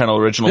Disney Channel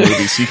original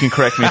movies, so you can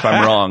correct me if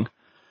I'm wrong.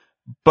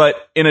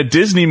 But in a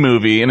Disney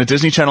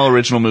Channel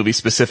original movie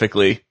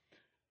specifically,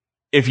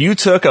 if you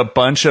took a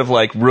bunch of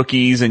like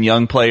rookies and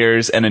young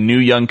players and a new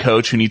young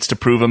coach who needs to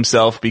prove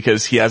himself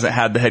because he hasn't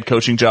had the head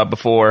coaching job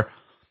before,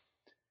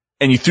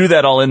 and you threw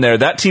that all in there,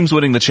 that team's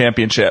winning the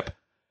championship.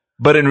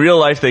 But in real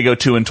life, they go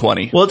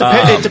 2-20. Well,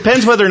 it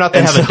depends whether or not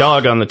they have a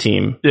dog on the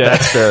team. Yeah.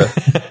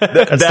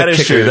 That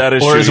is true. That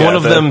is true. Or is one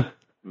of them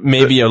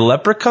maybe a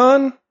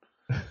leprechaun?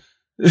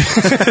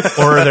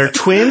 Or are there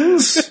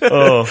twins?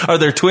 Oh. Are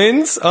there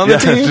twins on the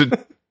team?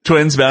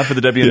 Twins bound for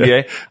the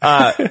WNBA.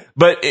 Yeah.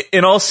 But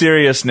in all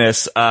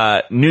seriousness,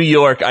 New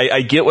York,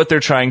 I get what they're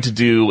trying to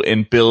do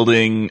in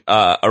building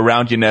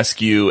around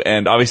Ionescu,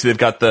 and obviously they've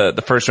got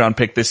the first round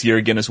pick this year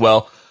again as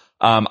well.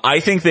 I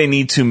think they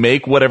need to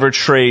make whatever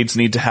trades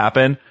need to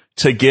happen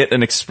to get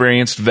an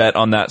experienced vet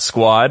on that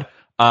squad.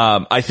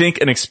 I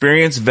think an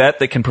experienced vet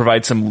that can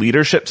provide some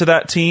leadership to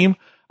that team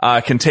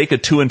can take a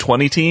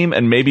 2-20 team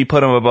and maybe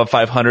put them above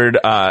 500,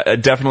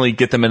 definitely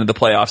get them into the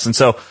playoffs. And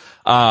so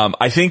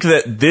I think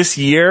that this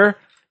year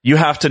you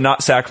have to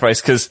not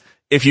sacrifice, because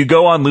if you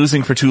go on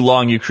losing for too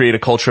long, you create a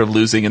culture of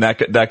losing, and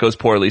that goes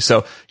poorly.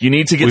 So you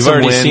need to get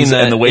some wins,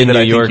 and the way that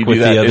I think you do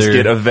that is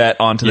get a vet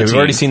onto the team. We've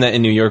already seen that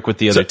in New York with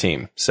the other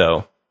team.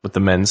 So with the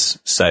men's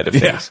side of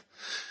things.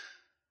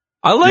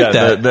 I like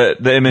that. The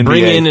MNBA.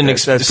 Bring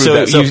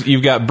in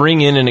you've got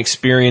bring in an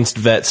experienced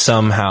vet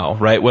somehow,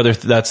 right? Whether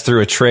that's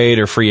through a trade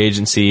or free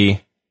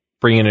agency,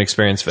 bring in an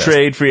experienced vet.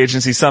 Trade, free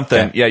agency,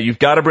 something. Yeah, you've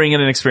got to bring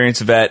in an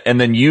experienced vet and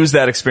then use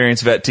that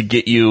experienced vet to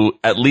get you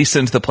at least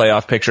into the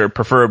playoff picture,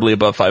 preferably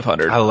above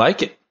 500. I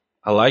like it.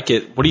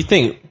 What do you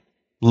think,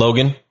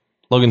 Logan?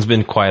 Logan's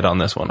been quiet on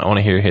this one. I want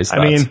to hear his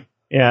thoughts. I mean,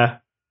 yeah.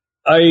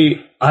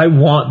 I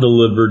want the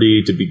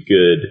Liberty to be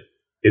good.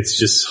 It's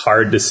just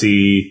hard to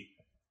see.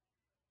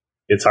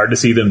 It's hard to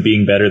see them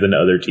being better than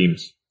other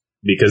teams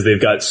because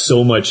they've got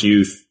so much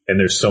youth and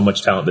there's so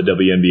much talent in the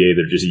WNBA.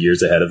 They're just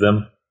years ahead of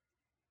them.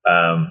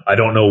 I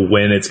don't know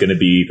when it's going to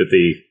be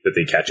that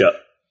they catch up.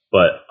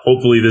 But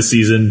hopefully this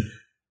season,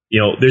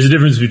 there's a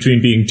difference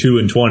between being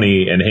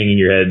 2-20 and hanging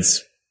your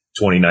heads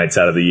 20 nights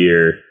out of the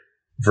year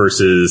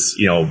versus,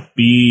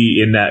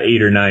 be in that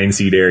 8 or 9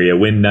 seed area,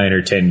 win 9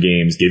 or 10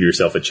 games, give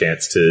yourself a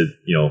chance to,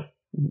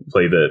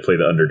 play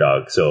the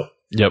underdog. So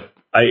yep.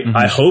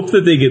 I hope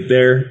that they get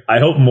there. I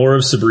hope more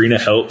of Sabrina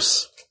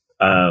helps.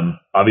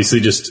 Obviously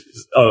just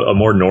a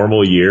more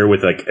normal year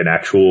with like an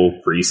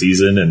actual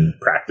preseason and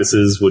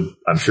practices would,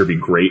 I'm sure, be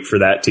great for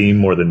that team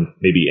more than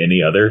maybe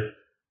any other.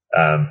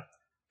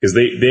 Cause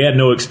they had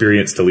no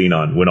experience to lean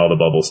on when all the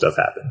bubble stuff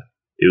happened.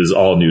 It was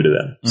all new to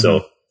them. Mm-hmm.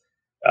 So,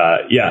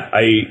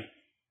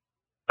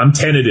 I'm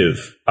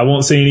tentative. I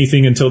won't say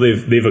anything until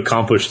they've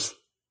accomplished,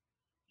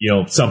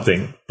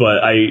 something,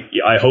 but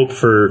I hope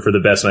for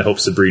the best, and I hope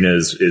Sabrina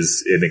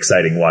is an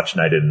exciting watch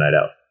night in and night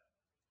out.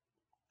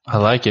 I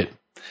like it.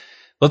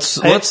 Let's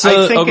I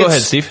think go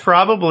ahead, Steve.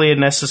 Probably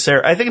I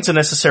think it's a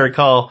necessary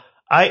call.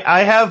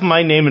 I have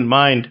my name in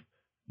mind,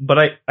 but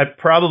I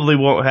probably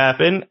won't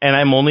happen. And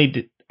I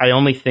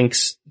only think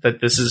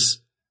that this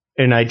is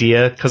an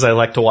idea because I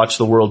like to watch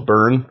the world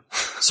burn.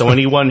 So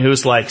anyone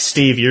who's like,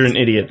 Steve, you're an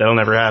idiot, that'll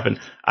never happen.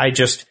 I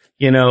just,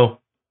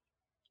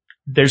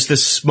 there's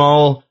this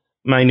small,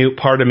 minute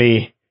part of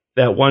me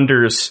that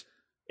wonders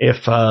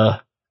if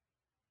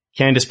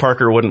Candace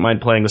Parker wouldn't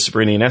mind playing with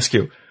Sabrina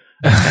Ionescu.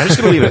 I'm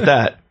just going to leave it at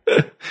that.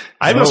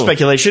 I have no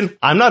speculation.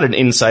 I'm not an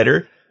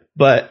insider,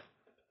 but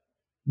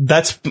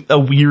that's a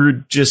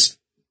weird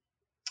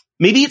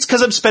maybe it's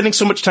because I'm spending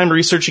so much time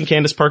researching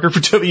Candace Parker for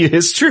W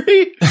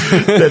history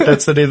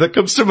that's the name that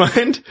comes to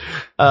mind.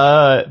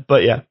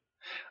 But yeah.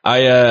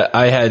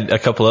 I had a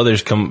couple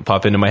others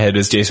pop into my head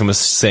as Jason was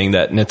saying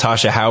that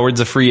Natasha Howard's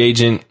a free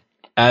agent,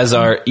 as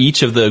are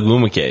each of the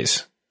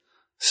Agumekes.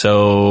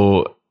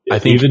 So I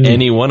think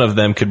any one of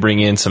them could bring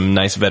in some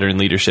nice veteran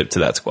leadership to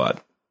that squad.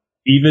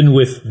 Even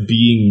with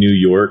being New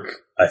York,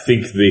 I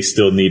think they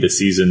still need a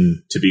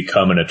season to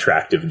become an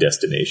attractive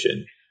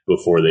destination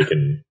before they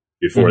can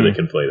they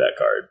can play that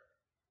card.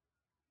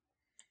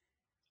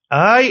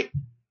 I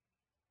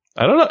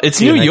don't know. It's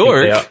New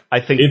York. I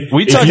think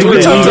we talked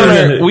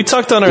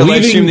on our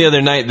live stream the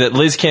other night that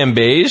Liz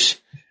Cambage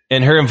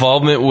and her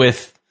involvement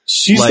with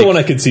she's the one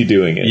I could see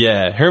doing it.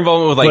 Yeah, her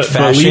involvement with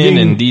fashion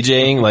and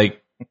DJing,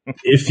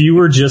 if you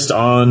were just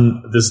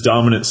on this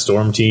dominant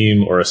Storm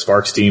team or a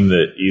Sparks team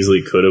that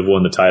easily could have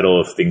won the title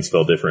if things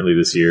fell differently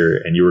this year,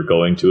 and you were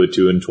going to a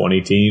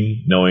 2-20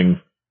 team, knowing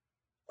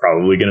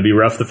probably going to be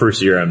rough the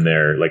first year I'm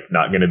there,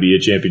 not going to be a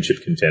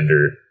championship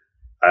contender.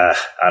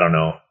 I don't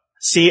know.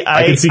 See,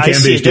 I can see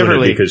Cambage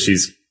doing it because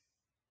she's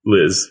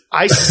Liz.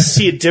 I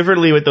see it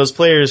differently with those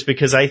players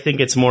because I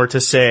think it's more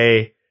to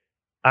say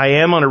I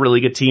am on a really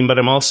good team, but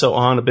I'm also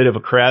on a bit of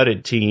a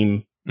crowded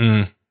team.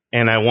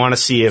 And I want to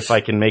see if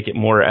I can make it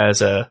more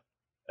as a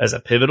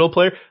pivotal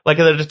player. Like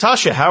the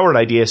Natasha Howard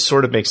idea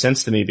sort of makes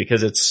sense to me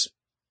because it's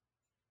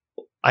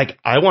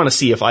I want to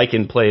see if I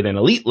can play at an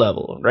elite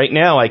level. Right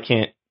now, I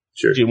can't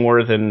do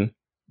more than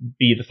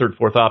be the third,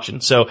 fourth option.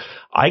 So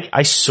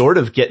I sort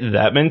of get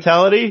that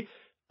mentality.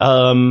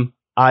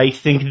 I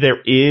think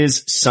there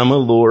is some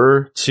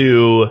allure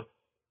to,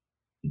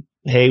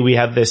 hey, we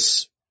have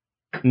this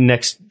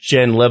next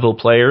gen level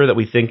player that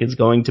we think is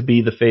going to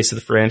be the face of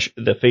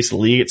the face of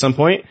the league at some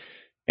point,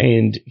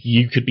 and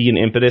you could be an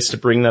impetus to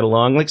bring that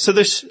along. I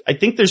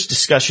think there's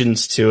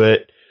discussions to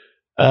it.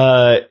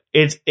 The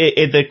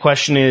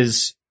question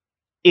is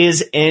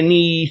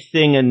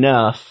anything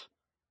enough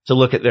to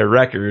look at their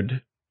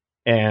record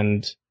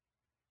and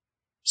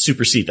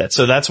supersede that?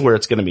 So that's where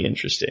it's going to be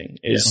interesting.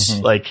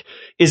 Is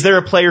there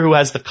a player who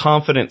has the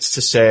confidence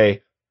to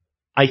say,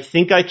 I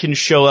think I can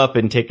show up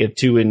and take a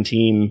 2-win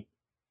team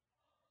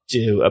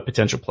to a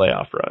potential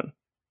playoff run?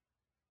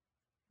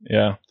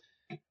 Yeah.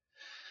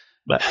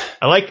 But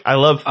I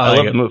love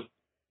the move.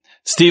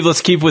 Steve,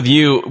 let's keep with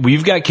you.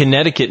 We've got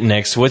Connecticut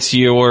next. What's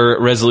your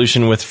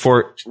resolution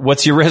for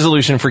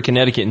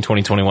Connecticut in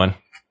 2021?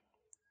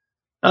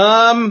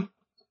 I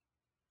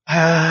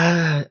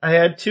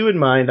had two in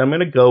mind. I'm going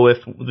to go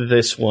with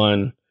this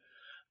one.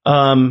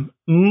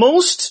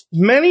 Almost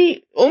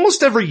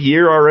every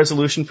year our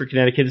resolution for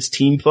Connecticut is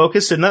team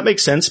focused, and that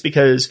makes sense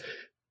because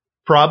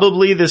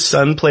probably the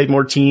Sun played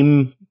more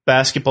team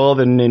basketball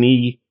than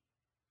any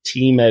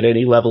team at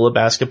any level of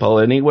basketball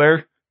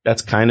anywhere.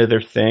 That's kind of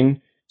their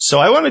thing. So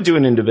I want to do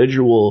an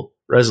individual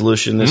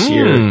resolution this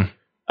year.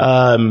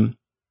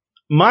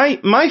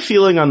 My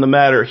feeling on the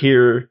matter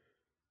here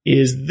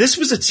is this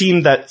was a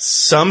team that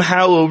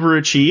somehow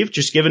overachieved,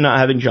 just given not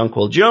having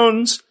Jonquel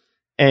Jones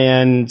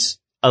and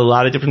a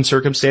lot of different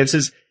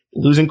circumstances.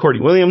 Losing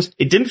Courtney Williams,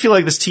 it didn't feel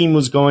like this team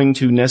was going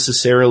to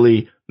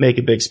necessarily make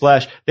a big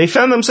splash. They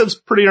found themselves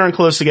pretty darn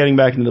close to getting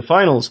back into the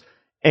finals.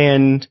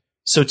 And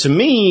so to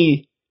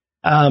me,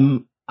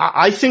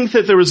 I think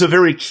that there was a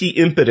very key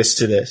impetus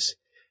to this.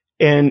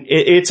 And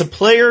it's a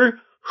player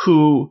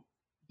who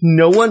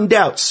no one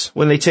doubts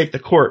when they take the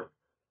court.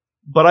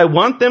 But I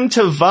want them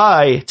to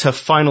vie to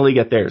finally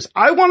get theirs.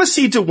 I want to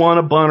see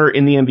DeWanna Bonner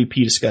in the MVP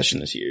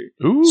discussion this year.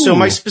 Ooh. So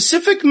my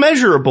specific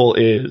measurable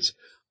is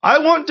I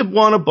want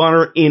DeWanna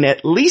Bonner in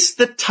at least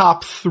the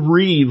top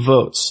 3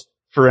 votes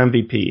for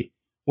MVP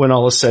when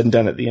all is said and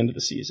done at the end of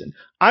the season.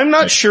 I'm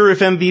not sure if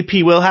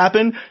MVP will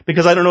happen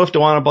because I don't know if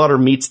DeWanna Bonner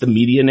meets the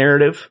media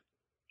narrative.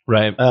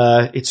 Right.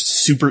 It's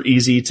super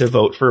easy to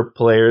vote for a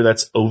player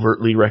that's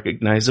overtly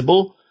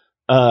recognizable.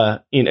 The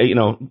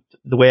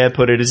way I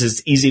put it is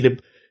it's easy to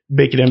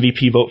make an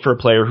MVP vote for a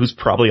player who's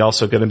probably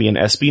also going to be an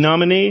ESPY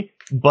nominee,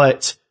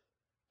 but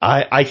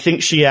I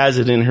think she has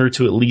it in her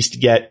to at least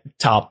get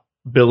top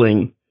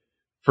billing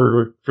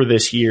for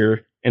this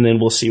year, and then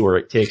we'll see where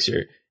it takes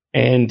her.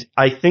 And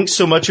I think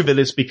so much of it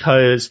is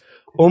because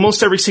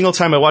almost every single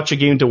time I watch a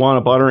game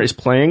DeWanna Bonner is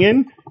playing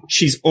in,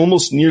 she's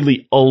almost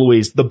nearly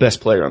always the best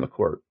player on the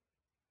court.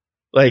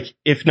 Like,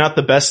 if not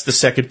the best, the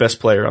second best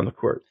player on the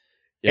court.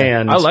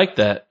 Yeah, And I like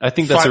that. I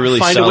think that's a really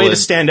find solid, a way to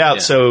stand out.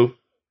 Yeah.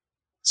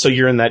 So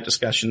you're in that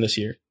discussion this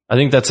year. I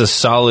think that's a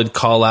solid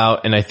call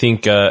out. And I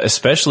think,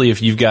 especially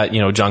if you've got,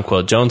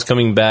 Jonquel Jones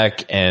coming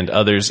back and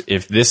others,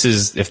 if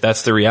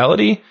that's the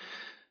reality,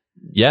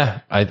 yeah,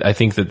 I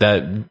think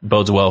that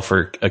bodes well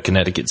for a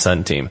Connecticut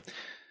Sun team.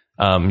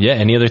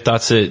 Any other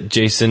thoughts that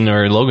Jason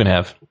or Logan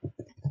have?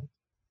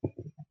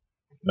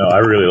 No, I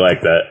really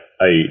like that.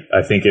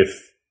 I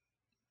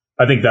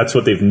think that's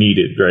what they've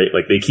needed, right?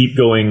 Like, they keep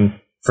going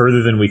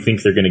further than we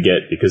think they're going to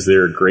get because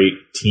they're a great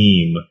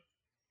team,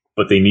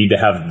 but they need to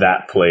have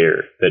that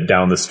player that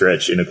down the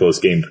stretch in a close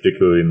game,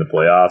 particularly in the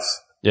playoffs,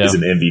 is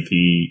an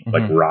MVP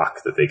like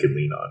rock that they can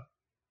lean on.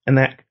 And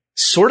that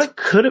sort of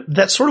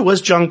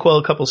was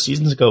Jonquel a couple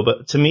seasons ago,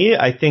 but to me,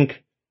 I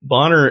think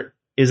Bonner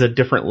is a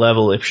different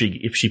level if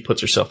she puts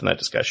herself in that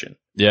discussion.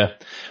 Yeah.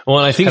 Well,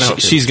 and I think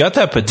she's got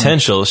that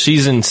potential.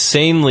 She's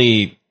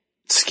insanely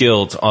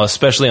skilled,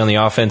 especially on the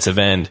offensive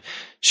end.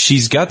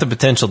 She's got the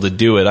potential to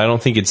do it. I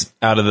don't think it's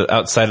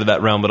outside of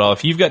that realm at all.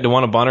 If you've got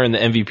DeWanna Bonner in the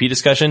MVP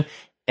discussion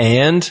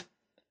and,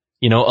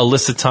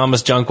 Alyssa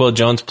Thomas, Jonquel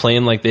Jones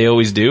playing like they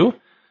always do,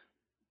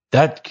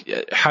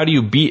 how do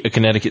you beat a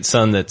Connecticut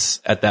Sun that's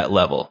at that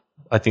level?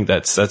 I think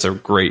that's a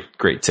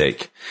great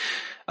take.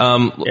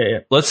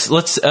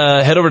 Let's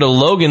head over to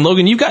Logan.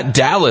 Logan, you've got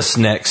Dallas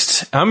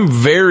next. I'm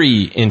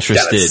very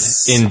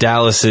interested in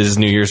Dallas's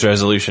New Year's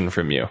resolution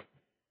from you.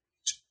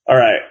 All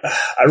right.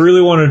 I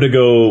really wanted to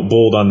go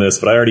bold on this,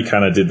 but I already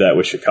kind of did that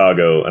with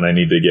Chicago, and I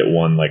need to get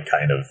one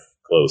kind of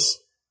close.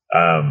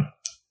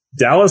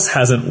 Dallas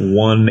hasn't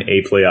won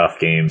a playoff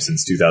game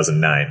since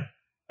 2009,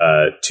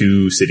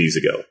 2 cities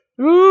ago.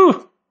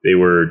 Ooh. They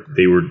were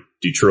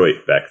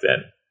Detroit back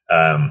then.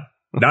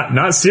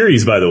 Not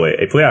series, by the way,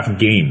 a playoff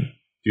game,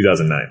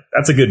 2009.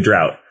 That's a good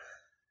drought.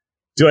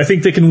 Do I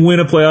think they can win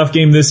a playoff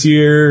game this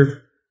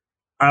year?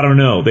 I don't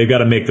know. They've got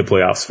to make the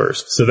playoffs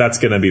first. So that's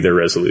going to be their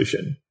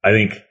resolution. I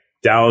think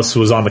Dallas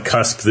was on the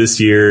cusp this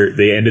year.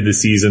 They ended the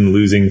season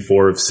losing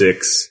 4 of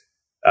 6.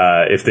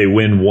 If they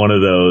win one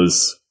of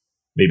those,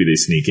 maybe they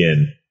sneak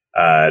in.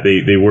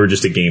 They were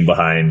just a game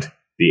behind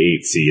the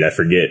 8th seed. I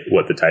forget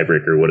what the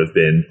tiebreaker would have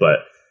been,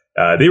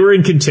 but they were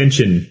in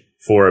contention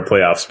for a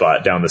playoff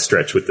spot down the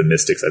stretch with the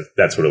Mystics.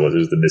 That's what it was. It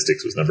was the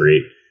Mystics was number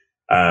 8.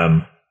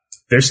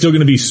 They're still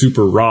going to be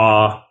super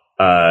raw.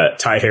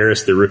 Ty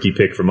Harris, the rookie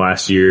pick from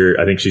last year,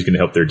 I think she's going to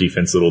help their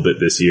defense a little bit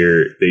this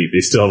year. They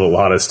still have a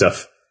lot of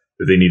stuff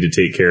that they need to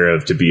take care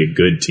of to be a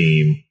good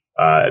team.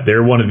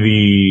 They're one of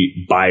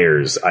the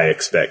buyers I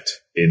expect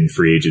in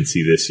free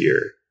agency this year,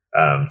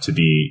 to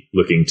be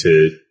looking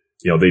to,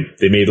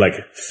 they made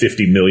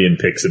 50 million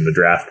picks in the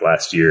draft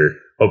last year.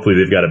 Hopefully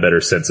they've got a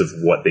better sense of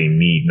what they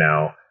need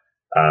now.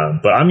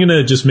 But I'm going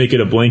to just make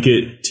it a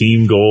blanket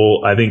team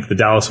goal. I think the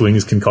Dallas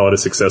Wings can call it a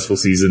successful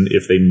season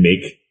if they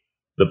make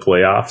the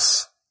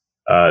playoffs.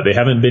 They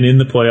haven't been in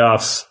the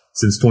playoffs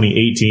since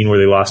 2018 where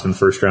they lost in the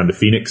first round to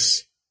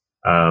Phoenix.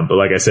 But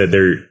like I said,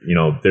 they're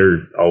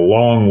a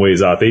long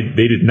ways out. They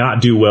did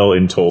not do well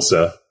in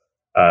Tulsa.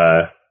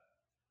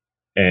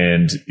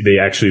 And they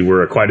actually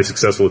were quite a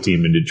successful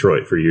team in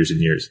Detroit for years and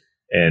years.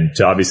 And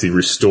to obviously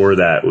restore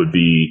that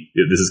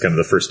this is kind of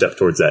the first step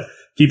towards that.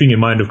 Keeping in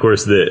mind, of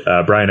course,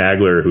 that Brian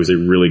Agler, who's a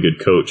really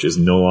good coach, is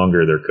no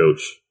longer their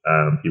coach.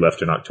 He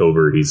left in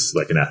October. He's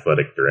an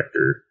athletic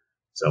director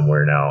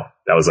somewhere now.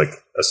 That was a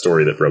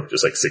story that broke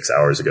just 6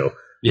 hours ago.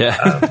 Yeah.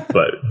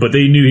 But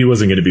they knew he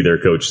wasn't going to be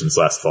their coach since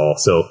last fall.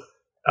 So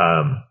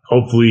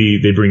hopefully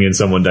they bring in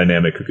someone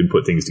dynamic who can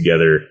put things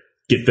together,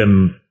 get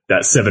them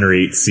that 7 or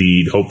 8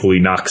 seed, hopefully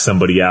knock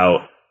somebody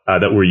out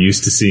that we're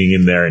used to seeing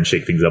in there and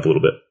shake things up a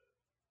little bit.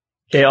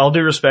 Okay, all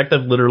due respect,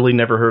 I've literally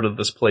never heard of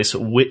this place,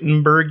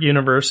 Wittenberg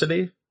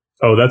University.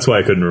 Oh, that's why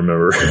I couldn't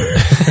remember.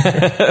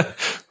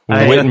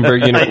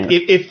 Wittenberg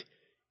University.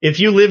 If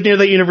you live near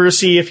that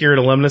university, if you're an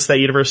alumnus of that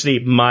university,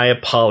 my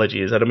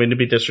apologies. I don't mean to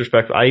be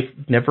disrespectful.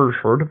 I've never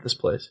heard of this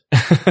place.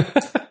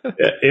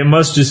 It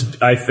must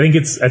just. I think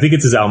it's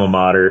his alma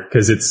mater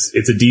because it's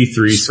a D3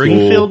 school.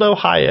 Springfield,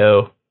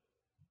 Ohio.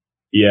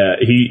 Yeah,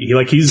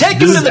 he's take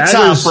him to the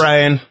top,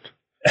 Brian.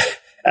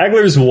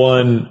 Agler's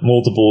won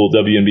multiple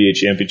WNBA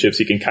championships.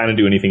 He can kind of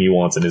do anything he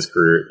wants in his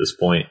career at this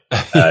point.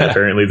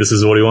 Apparently, this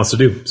is what he wants to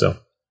do. So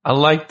I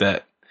like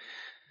that.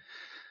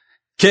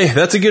 Okay,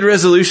 that's a good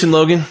resolution,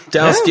 Logan.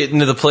 Dallas Yeah. getting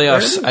to the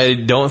playoffs. I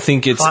don't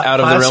think it's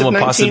out of the Class realm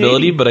of of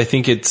possibility, 1980. but I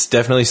think it's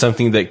definitely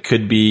something that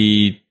could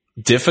be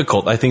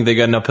difficult. I think they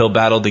got an uphill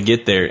battle to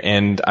get there,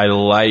 and I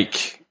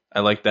like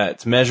that.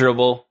 It's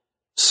measurable,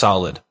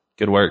 solid.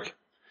 Good work.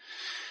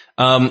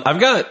 I've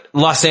got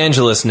Los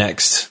Angeles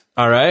next.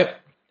 All right.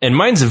 And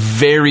mine's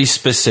very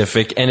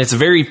specific, and it's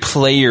very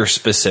player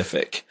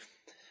specific.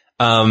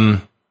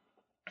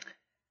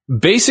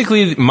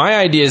 Basically, my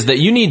idea is that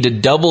you need to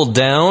double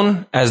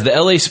down as the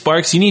LA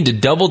Sparks. You need to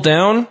double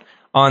down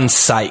on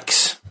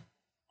Sykes.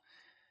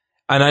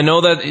 And I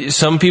know that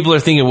some people are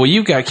thinking, well,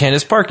 you've got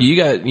Candace Parker, you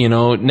got,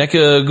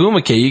 Nneka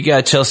Ogwumike, you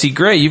got Chelsea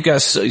Gray, you've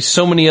got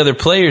so many other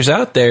players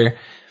out there.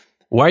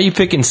 Why are you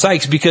picking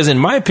Sykes? Because in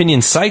my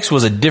opinion, Sykes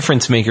was a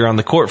difference maker on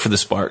the court for the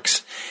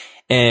Sparks.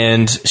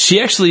 And she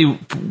actually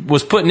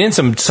was putting in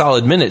some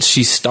solid minutes.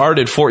 She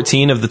started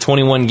 14 of the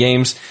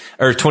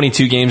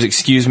 22 games,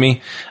 excuse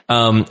me.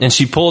 And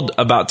she pulled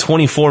about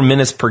 24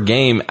 minutes per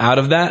game out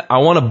of that. I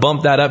want to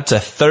bump that up to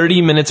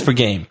 30 minutes per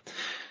game.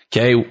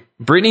 Okay.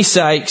 Brittany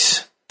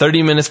Sykes,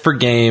 30 minutes per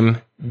game.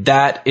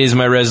 That is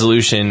my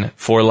resolution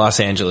for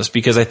Los Angeles,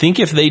 because I think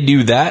if they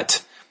do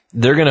that,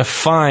 they're going to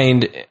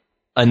find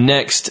a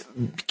next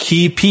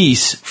key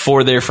piece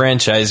for their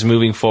franchise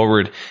moving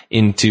forward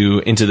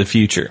into the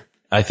future.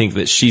 I think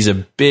that she's a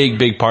big,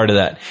 big part of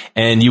that.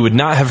 And you would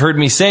not have heard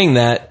me saying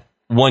that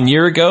 1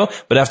 year ago,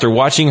 but after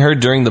watching her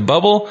during the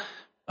bubble,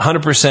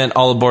 100%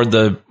 all aboard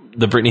the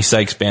Brittany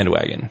Sykes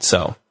bandwagon.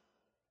 So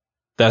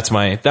that's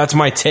my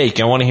take.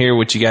 I want to hear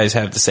what you guys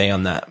have to say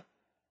on that.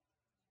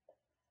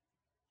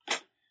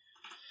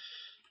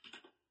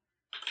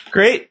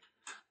 Great.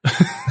 I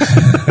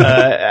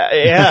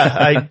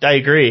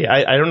agree.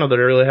 I don't know that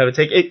I really have a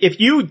take. If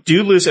you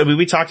do lose, I mean,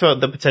 we talked about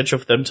the potential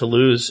for them to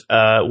lose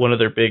one of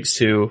their bigs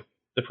to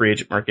the free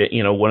agent market.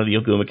 One of the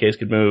Ogwumikes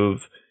could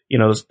move.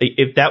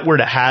 If that were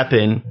to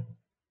happen,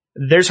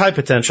 there's high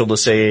potential to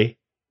say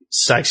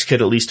Sykes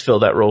could at least fill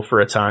that role for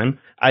a time.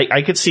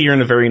 I could see her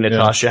in a very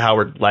Natasha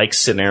Howard-like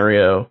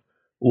scenario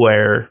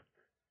where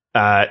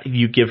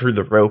you give her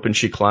the rope and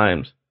she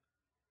climbs.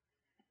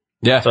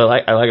 Yeah. So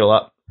I like it a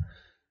lot.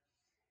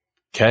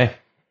 Okay.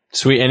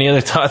 Sweet. Any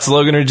other thoughts,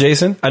 Logan or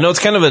Jason? I know it's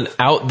kind of an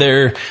out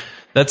there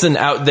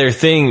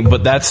thing,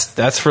 but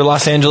that's for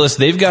Los Angeles.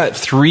 They've got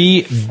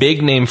 3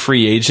 big name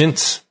free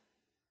agents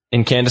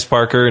in Candace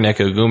Parker,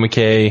 Nneka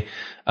Ogwumike,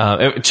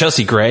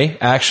 Chelsea Gray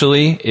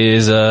actually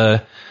is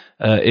out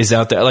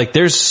there. Like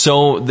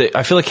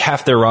I feel like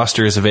half their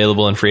roster is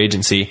available in free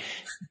agency.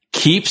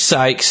 Keep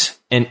Sykes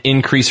and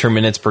increase her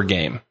minutes per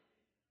game.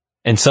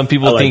 And some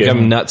people think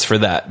I'm nuts for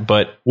that,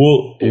 but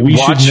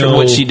watch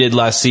what she did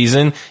last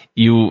season.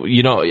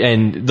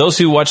 And those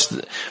who watched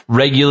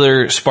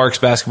regular Sparks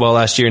basketball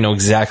last year know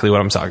exactly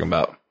what I'm talking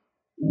about.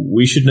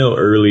 We should know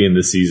early in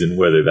the season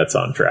whether that's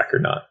on track or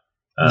not.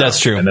 That's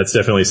true. And that's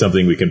definitely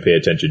something we can pay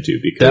attention to,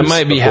 because that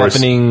might be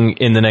happening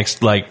in the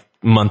next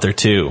month or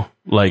two,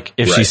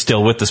 if she's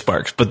still with the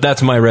Sparks, but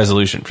that's my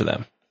resolution for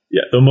them.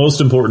 Yeah. The most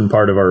important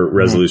part of our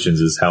resolutions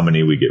is how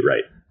many we get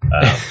right.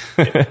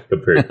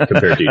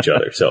 Compared to each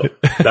other. So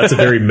that's a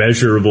very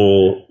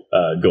measurable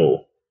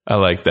goal. I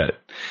like that.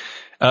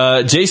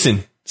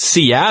 Jason,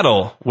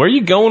 Seattle, where are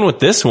you going with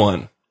this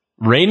one?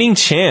 Reigning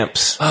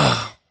champs. All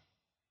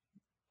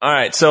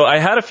right. So I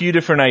had a few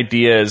different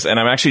ideas, and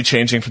I'm actually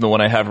changing from the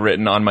one I have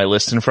written on my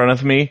list in front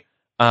of me.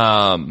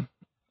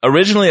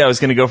 Originally, I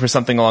was going to go for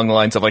something along the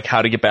lines of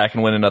how to get back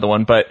and win another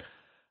one, but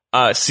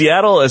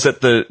Seattle is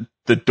at the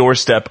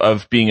doorstep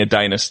of being a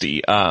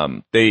dynasty.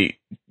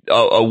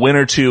 A win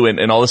or two,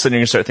 and all of a sudden you're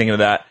going to start thinking of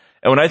that.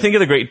 And when I think of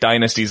the great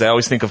dynasties, I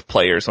always think of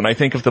players. When I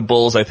think of the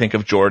Bulls, I think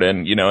of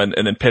Jordan, and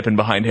then Pippen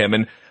behind him.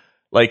 And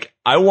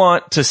I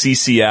want to see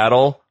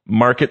Seattle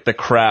market the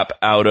crap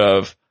out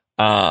of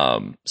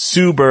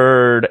Sue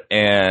Bird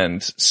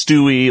and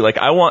Stewie.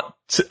 I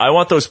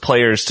want those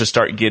players to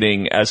start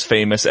getting as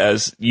famous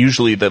as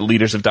usually the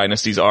leaders of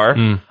dynasties are.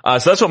 So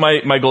that's what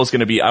my goal is going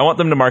to be. I want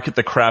them to market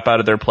the crap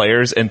out of their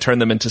players and turn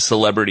them into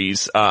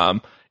celebrities.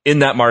 In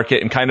that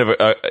market, and kind of,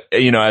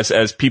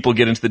 as people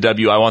get into the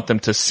W, I want them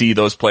to see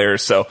those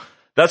players. So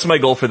that's my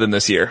goal for them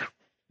this year.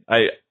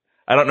 I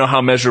don't know how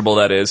measurable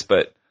that is,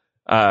 but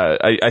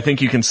I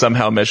think you can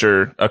somehow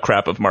measure a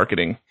crap of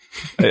marketing.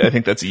 I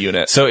think that's a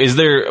unit. So is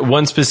there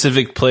one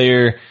specific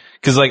player?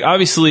 Because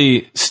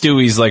obviously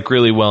Stewie's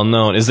really well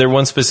known. Is there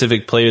one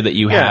specific player that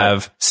you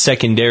have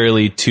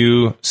secondarily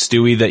to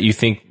Stewie that you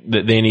think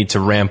that they need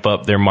to ramp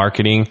up their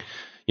marketing?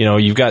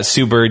 You've got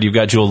Sue Bird, you've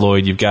got Jewel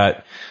Lloyd, you've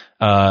got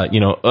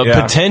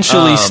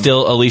potentially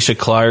still Alicia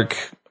Clark,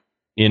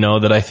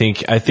 that I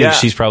think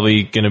she's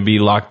probably going to be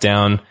locked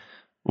down.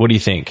 What do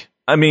you think?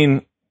 I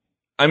mean,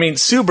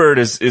 Sue Bird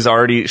is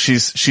already,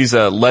 she's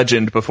a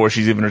legend before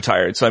she's even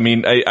retired. So,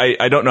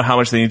 I don't know how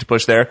much they need to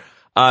push there.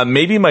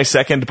 Maybe my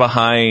second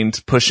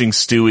behind pushing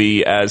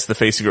Stewie as the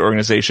face of your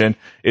organization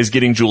is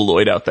getting Jewel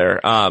Lloyd out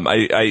there.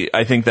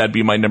 I think that'd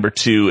be my number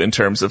 2 in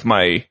terms of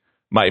my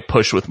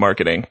push with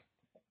marketing.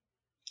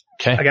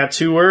 Okay. I got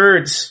 2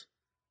 words.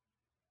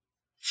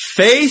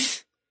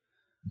 Faith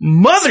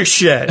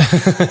Mothershed.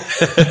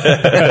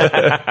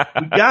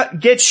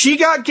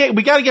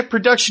 We got to get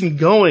production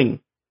going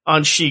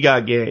on She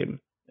Got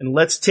Game, and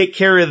let's take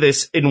care of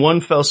this in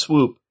one fell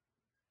swoop.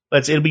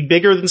 It'll be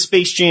bigger than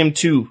Space Jam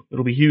 2.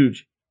 It'll be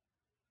huge.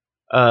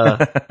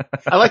 I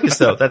like this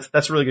though.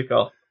 That's a really good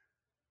call.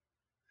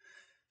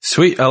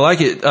 Sweet. I like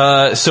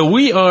it. So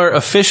we are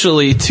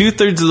officially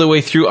 2/3 of the way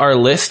through our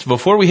list.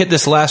 Before we hit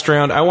this last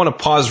round, I want to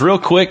pause real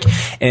quick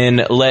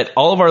and let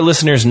all of our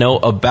listeners know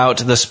about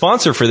the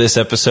sponsor for this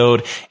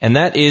episode, and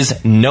that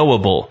is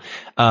Knowable.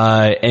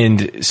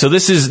 And so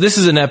this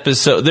is an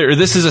episode,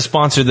 this is a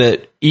sponsor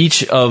that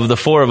each of the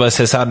four of us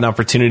has had an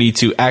opportunity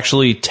to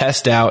actually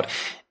test out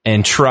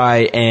and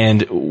try,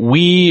 and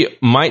we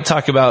might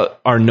talk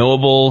about our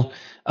Knowable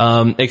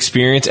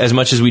experience as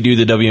much as we do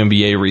the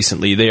WNBA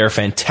recently. They are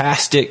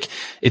fantastic.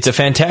 It's a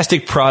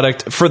fantastic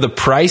product. For the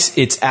price,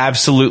 it's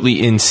absolutely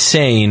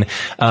insane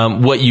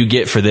what you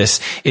get for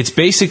this. It's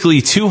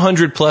basically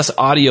 200 plus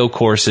audio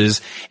courses.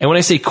 And when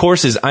I say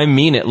courses, I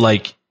mean it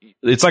like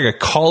it's like a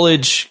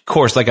college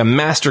course, like a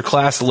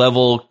masterclass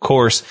level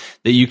course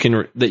that you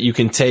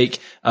can take.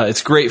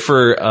 It's great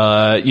for,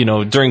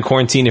 during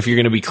quarantine, if you're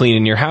going to be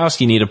cleaning your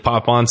house, you need to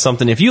pop on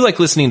something. If you like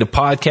listening to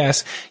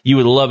podcasts, you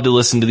would love to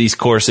listen to these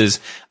courses.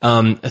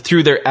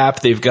 Through their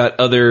app, they've got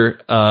other,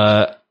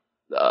 they've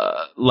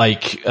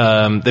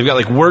got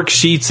like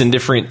worksheets and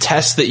different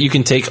tests that you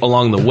can take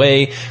along the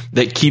way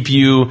that keep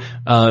you,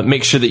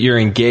 make sure that you're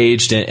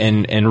engaged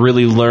and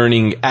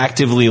really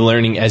actively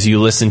learning as you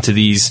listen to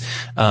these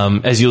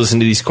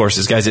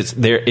courses. Guys,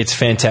 it's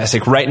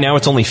fantastic. Right now,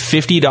 it's only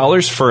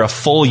 $50 for a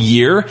full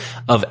year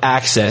of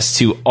access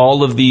to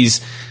all of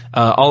these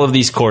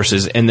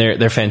courses, and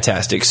they're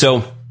fantastic. So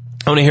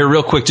I want to hear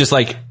real quick, just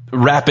like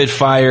rapid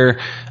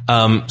fire,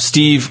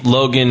 Steve,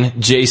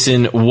 Logan,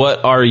 Jason,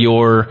 what are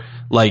your,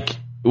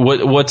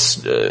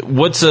 what's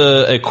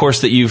a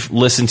course that you've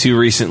listened to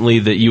recently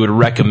that you would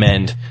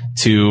recommend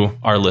to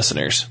our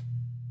listeners?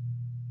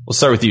 We'll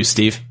start with you,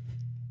 Steve.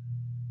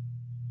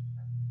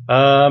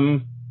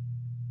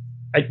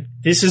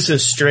 This is a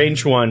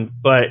strange one,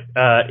 but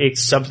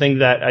it's something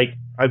that I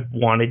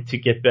wanted to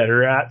get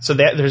better at. So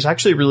there's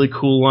actually a really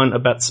cool one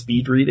about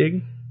speed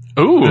reading.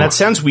 Ooh. And that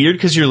sounds weird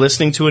because you're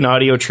listening to an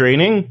audio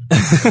training,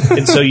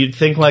 and so you'd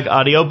think like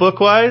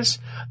audiobook wise.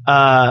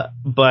 I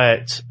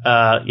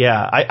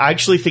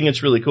actually think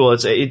it's really cool.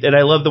 And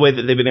I love the way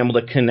that they've been able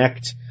to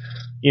connect,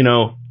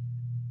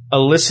 a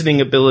listening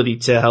ability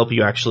to help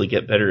you actually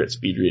get better at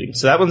speed reading.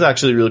 So that one's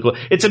actually really cool.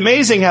 It's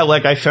amazing how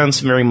I found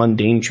some very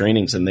mundane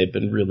trainings and they've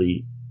been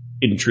really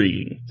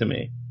intriguing to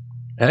me.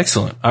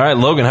 Excellent. All right,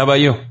 Logan, how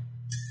about you?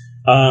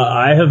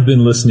 I have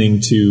been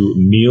listening to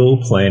Meal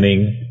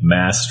Planning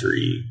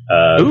Mastery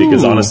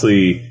because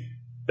honestly,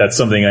 that's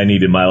something I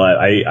need in my life.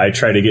 I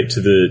try to get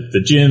to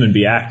the gym and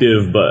be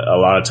active, but a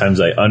lot of times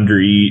I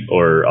undereat,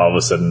 or all of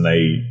a sudden I,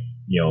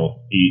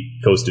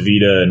 eat Costa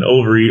Vida and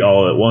overeat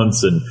all at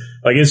once. And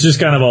it's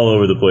just kind of all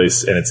over the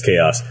place and it's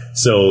chaos.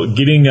 So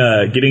getting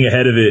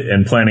ahead of it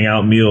and planning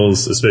out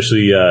meals,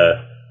 especially,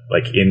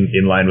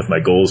 in line with my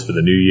goals for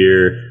the new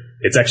year,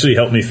 it's actually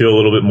helped me feel a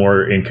little bit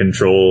more in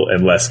control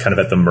and less kind of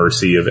at the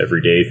mercy of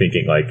every day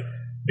thinking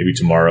maybe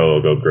tomorrow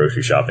I'll go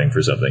grocery shopping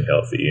for something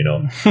healthy,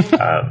 and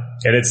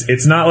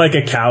it's not like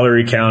a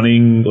calorie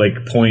counting,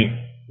 point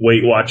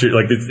Weight Watcher.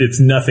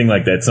 It's nothing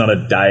like that. It's not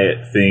a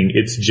diet thing.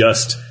 It's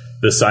just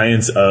the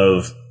science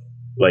of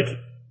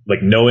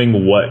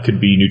knowing what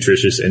could be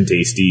nutritious and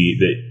tasty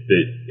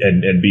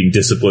and being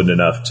disciplined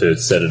enough to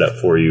set it up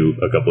for you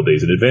a couple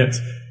days in advance.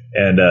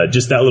 And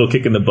just that little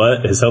kick in the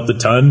butt has helped a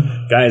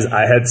ton. Guys,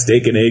 I had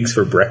steak and eggs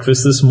for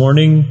breakfast this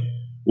morning,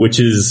 which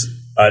is,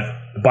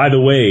 by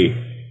the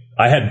way,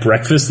 I had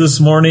breakfast this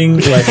morning,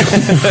 and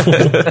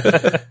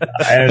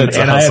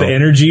I had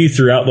energy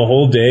throughout the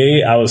whole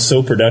day. I was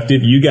so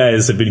productive. You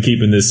guys have been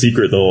keeping this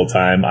secret the whole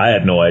time. I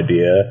had no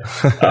idea.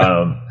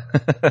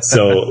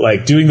 So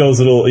doing those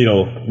little,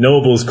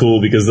 Knowable is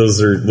cool because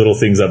those are little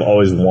things I've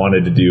always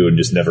wanted to do and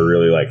just never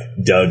really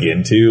dug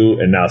into.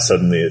 And now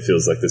suddenly it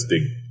feels like this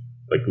big,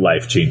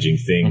 life-changing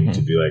thing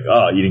to be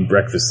eating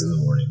breakfast in the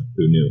morning.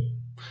 Who knew?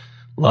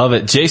 Love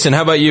it. Jason,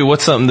 how about you?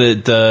 What's something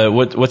that,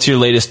 what's your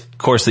latest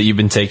course that you've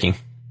been taking?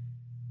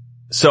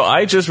 So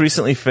I just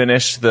recently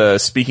finished the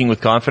Speaking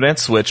with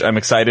Confidence, which I'm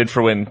excited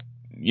for when,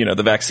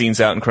 the vaccine's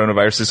out and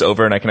coronavirus is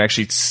over and I can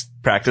actually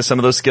practice some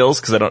of those skills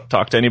because I don't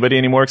talk to anybody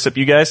anymore except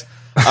you guys.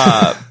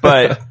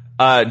 But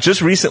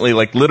just recently,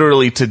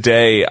 literally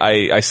today,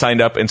 I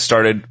signed up and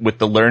started with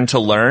the Learn to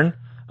Learn.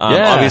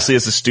 Obviously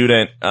as a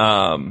student,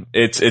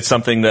 it's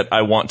something that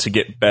I want to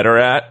get better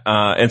at.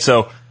 And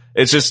so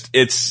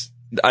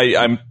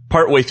I'm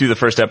partway through the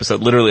first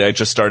episode. Literally, I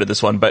just started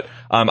this one, but,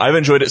 I've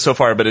enjoyed it so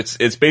far, but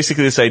it's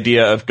basically this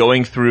idea of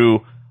going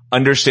through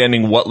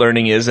understanding what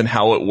learning is and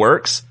how it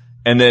works,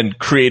 and then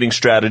creating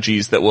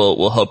strategies that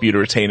will help you to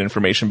retain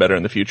information better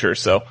in the future.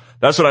 So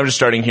that's what I'm just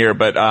starting here,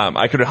 but,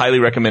 I could highly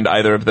recommend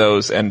either of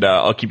those, and,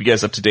 I'll keep you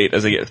guys up to date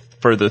as I get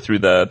further through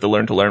the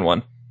Learn to Learn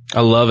one.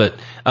 I love it.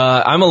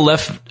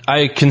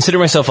 I consider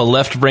myself a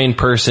left brain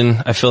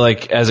person. I feel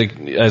like as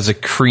a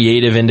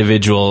creative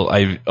individual,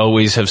 I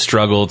always have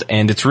struggled,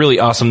 and it's really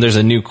awesome. There's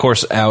a new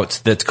course out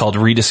that's called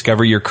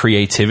Rediscover Your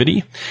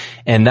Creativity.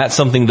 And that's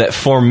something that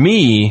for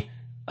me,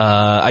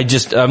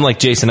 I'm like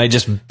Jason, I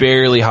just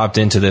barely hopped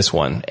into this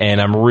one,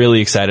 and I'm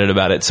really excited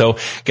about it. So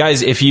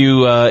guys, if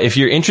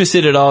you're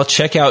interested at all,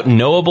 check out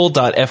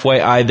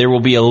knowable.fyi. There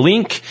will be a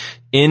link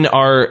in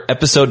our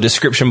episode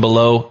description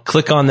below.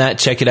 Click on that,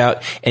 check it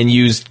out, and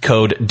use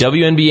code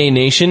WNBA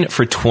Nation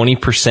for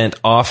 20%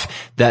 off.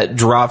 That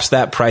drops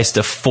that price to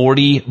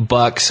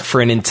 $40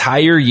 for an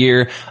entire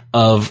year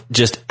of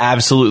just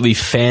absolutely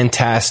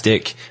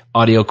fantastic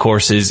audio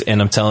courses.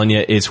 And I'm telling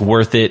you, it's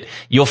worth it.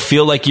 You'll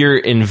feel like you're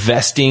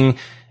investing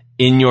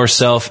in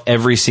yourself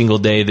every single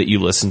day that you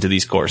listen to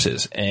these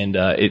courses, and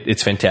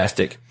it's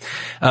fantastic.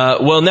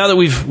 Well, now that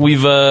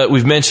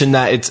we've mentioned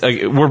that,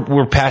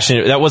 we're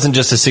passionate. That wasn't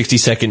just a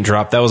 60-second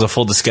drop. That was a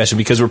full discussion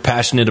because we're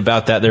passionate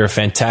about that. They're a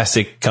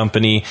fantastic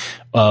company.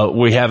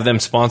 We have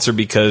them sponsor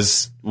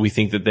because we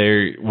think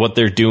that what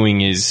they're doing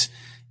is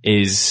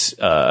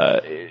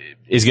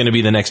going to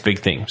be the next big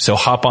thing. So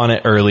hop on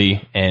it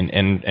early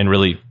and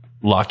really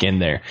lock in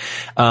there.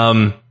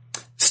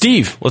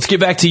 Steve, let's get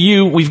back to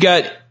you. We've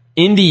got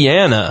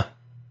Indiana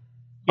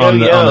on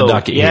the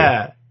docket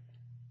here.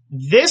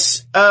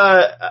 This,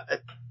 I'm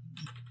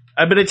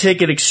going to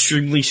take an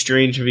extremely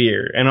strange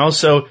veer. And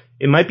also,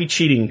 it might be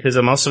cheating because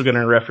I'm also going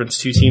to reference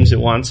two teams at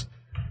once.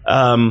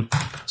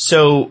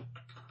 So,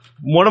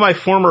 one of my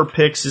former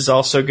picks is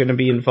also going to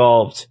be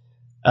involved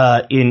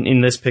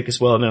in this pick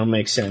as well, and it'll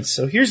make sense.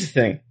 So, here's the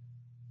thing.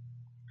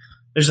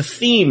 There's a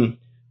theme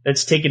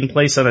that's taken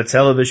place on a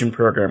television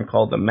program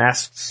called The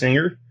Masked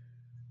Singer.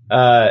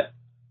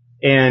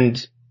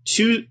 And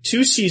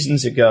two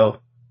seasons ago,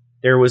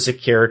 there was a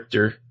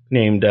character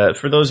named,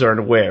 for those who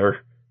aren't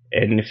aware,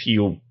 and if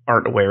you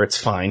aren't aware, it's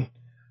fine.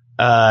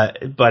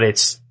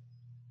 But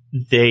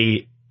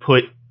they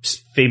put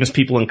famous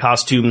people in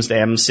costumes, they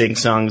have them sing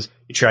songs,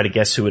 you try to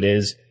guess who it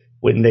is.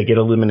 When they get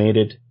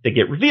eliminated, they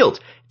get revealed.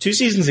 2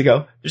 seasons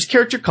ago, there's a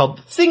character called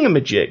the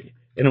Thingamajig,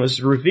 and it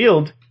was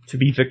revealed to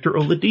be Victor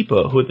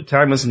Oladipo, who at the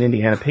time was an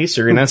Indiana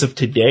Pacer, and as of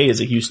today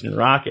is a Houston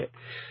Rocket.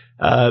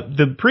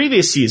 The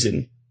previous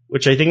season,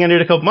 which I think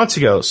ended a couple months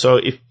ago, so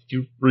if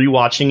you're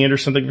rewatching it or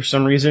something for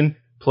some reason,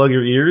 plug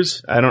your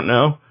ears, I don't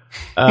know.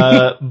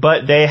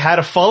 But they had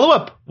a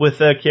follow-up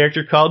with a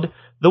character called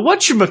the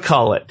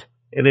Whatchamacallit,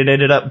 and it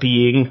ended up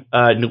being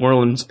New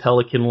Orleans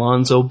Pelican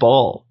Lonzo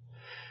Ball.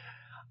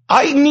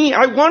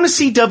 I want to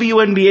see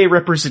WNBA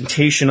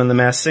representation on The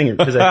Masked Singer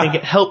because I think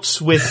it helps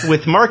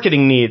with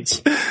marketing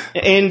needs.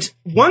 And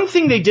one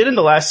thing they did in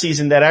the last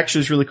season that actually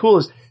was really cool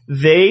is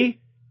they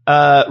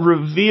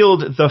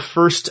revealed the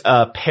first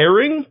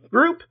pairing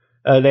group.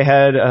 They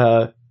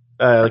had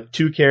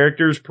 2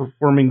 characters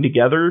performing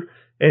together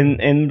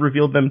and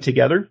revealed them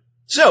together.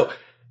 So,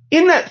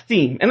 in that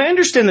theme, and I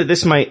understand that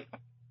this might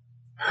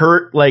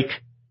hurt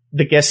like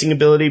the guessing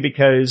ability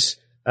because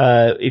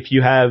if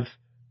you have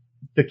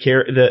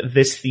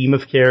this theme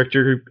of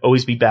character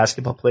always be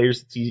basketball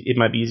players, it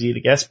might be easy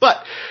to guess.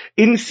 But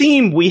in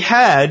theme, we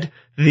had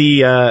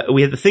the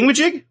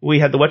Thingamajig, we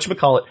had the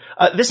Whatchamacallit.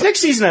 This next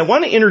season, I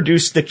want to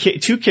introduce the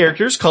 2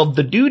 characters called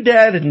the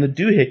Doodad and the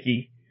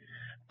Doohickey.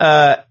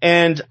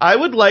 And I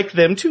would like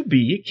them to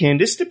be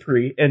Candice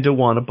Dupree and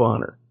Dewana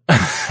Bonner.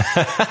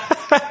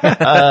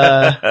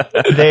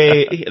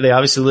 They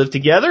obviously live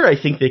together. I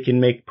think they can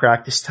make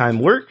practice time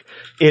work.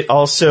 It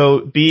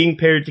also being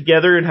paired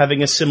together and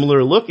having a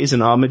similar look is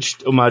an homage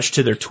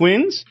to their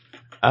twins.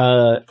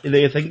 I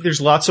think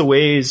there's lots of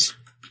ways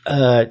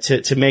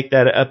to make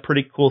that a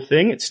pretty cool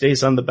thing. It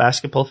stays on the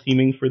basketball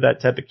theming for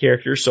that type of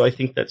character, so I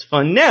think that's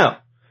fun. Now,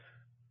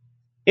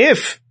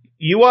 if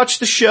you watch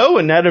the show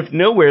and out of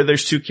nowhere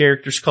there's 2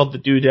 characters called the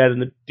Doodad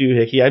and the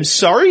Doohickey, I'm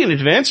sorry in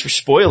advance for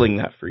spoiling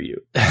that for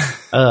you.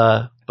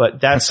 But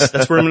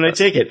that's where I'm going to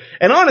take it.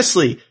 And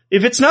honestly,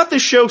 if it's not the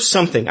show,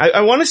 something.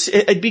 I want to.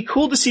 It'd be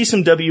cool to see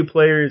some W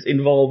players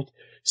involved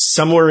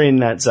somewhere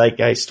in that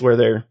zeitgeist where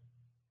they're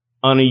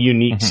on a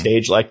unique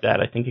stage like that.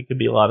 I think it could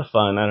be a lot of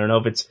fun. I don't know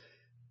if it's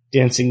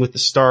Dancing with the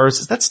Stars.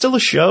 Is that still a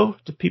show?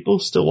 Do people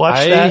still watch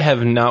that? I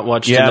have not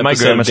watched an episode my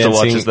grandma of still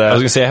Dancing. watches that. I was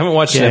going to say, I haven't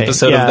watched an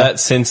episode of that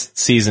since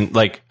season,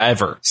 like,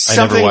 ever.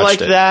 Something I never like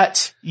watched it.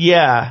 that.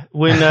 Yeah.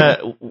 When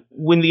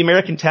the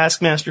American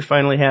Taskmaster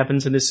finally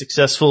happens and is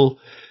successful,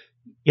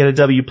 get a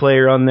W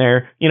player on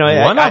there. You know,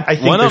 I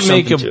think there's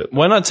something to it.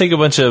 Why not take a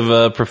bunch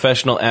of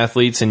professional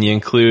athletes and you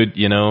include,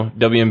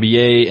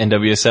 WNBA,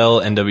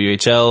 NWSL, and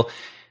WHL,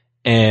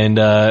 and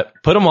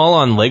put them all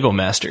on Lego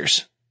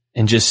Masters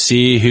and just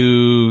see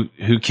who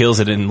kills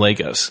it in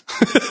Legos.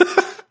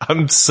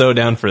 I'm so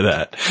down for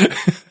that.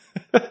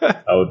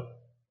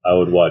 I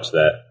would watch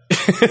that.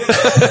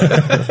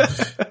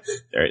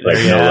 There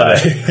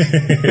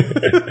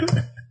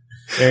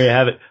you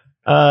have it.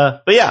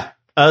 But yeah.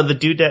 The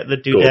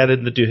Doodad cool.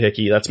 And the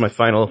Doohickey. That's my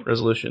final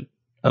resolution.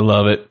 I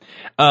love it.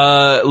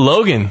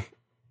 Logan,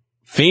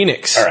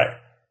 Phoenix. All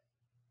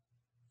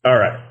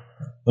right.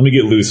 Let me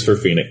get loose for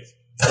Phoenix.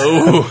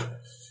 Oh,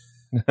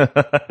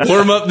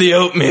 warm up the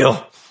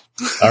oatmeal.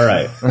 All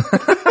right.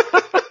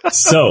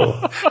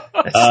 So,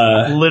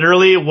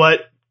 Literally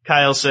what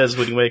Kyle says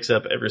when he wakes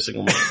up every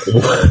single morning.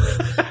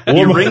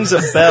 He rings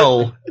a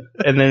bell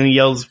and then he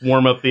yells,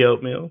 "Warm up the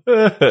oatmeal."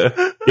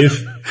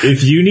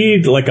 if you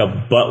need like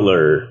a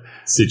butler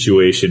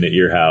situation at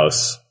your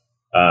house,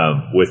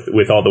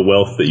 with all the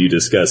wealth that you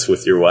discuss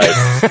with your wife,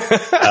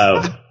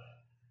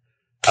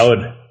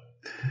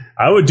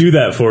 I would do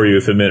that for you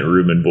if it meant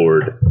room and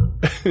board.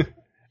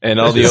 And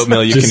all the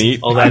oatmeal you can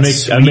eat. I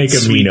make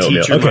a mean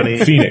oatmeal. Okay,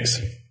 money. Phoenix.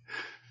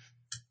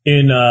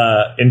 In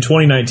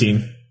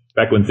 2019,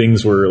 back when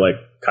things were like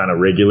kind of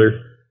regular,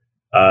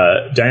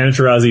 Diana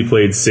Taurasi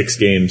played 6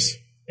 games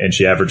and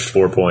she averaged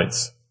 4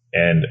 points.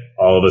 And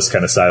all of us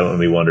kind of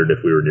silently wondered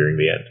if we were nearing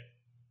the end.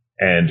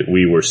 And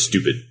we were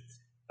stupid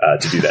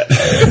to do that.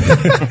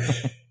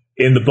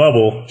 In the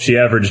bubble, she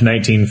averaged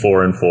 19,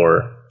 4, and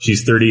 4.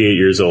 She's 38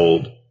 years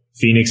old.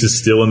 Phoenix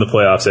is still in the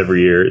playoffs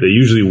every year. They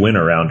usually win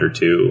a round or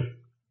two.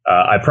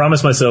 I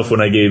promised myself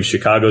when I gave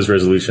Chicago's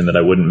resolution that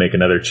I wouldn't make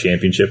another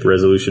championship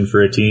resolution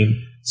for a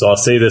team. So I'll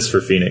say this for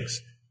Phoenix.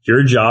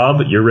 Your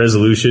job, your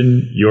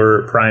resolution,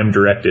 your prime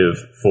directive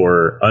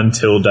for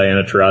until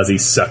Diana Taurasi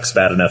sucks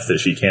bad enough that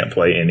she can't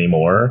play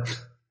anymore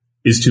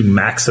is to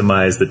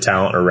maximize the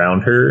talent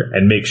around her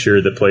and make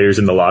sure the players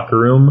in the locker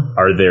room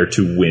are there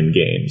to win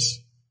games.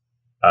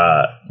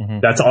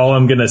 That's all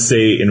I'm going to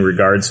say in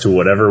regards to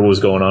whatever was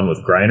going on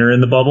with Griner in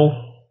the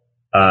bubble.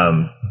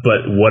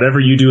 But whatever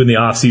you do in the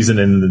offseason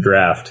and in the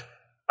draft,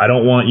 I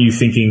don't want you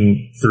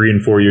thinking 3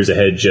 and 4 years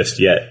ahead just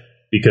yet,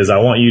 because I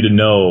want you to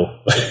know,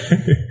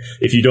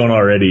 if you don't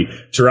already,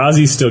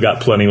 Taurasi's still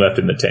got plenty left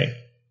in the tank.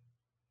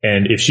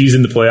 And if she's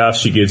in the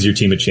playoffs, she gives your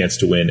team a chance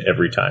to win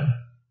every time.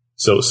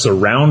 So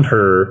surround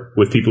her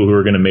with people who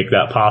are going to make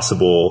that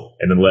possible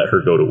and then let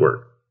her go to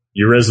work.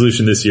 Your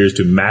resolution this year is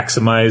to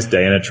maximize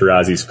Diana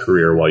Taurasi's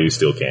career while you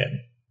still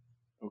can.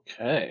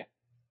 Okay.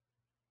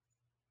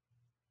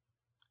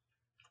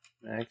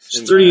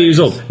 She's 38 years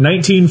old.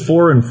 19,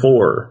 4, and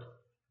 4.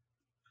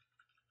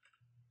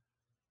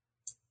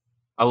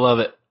 I love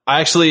it.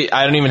 I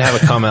don't even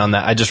have a comment on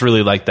that. I just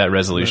really like that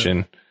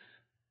resolution.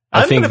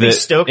 I think that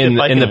stoked in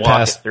the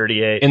past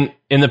 38.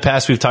 In the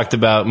past, we've talked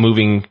about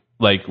moving,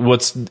 like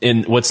what's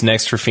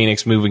next for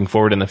Phoenix moving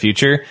forward in the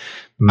future.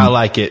 I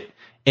like it.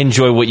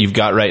 Enjoy what you've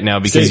got right now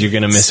because you're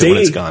going to miss it when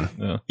it's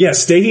gone. Yeah,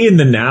 stay in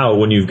the now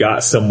when you've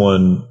got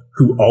someone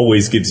who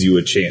always gives you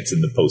a chance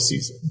in the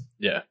postseason.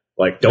 Yeah.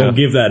 Like, don't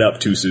give that up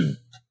too soon.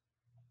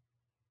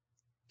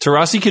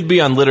 Taurasi could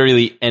be on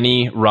literally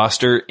any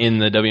roster in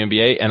the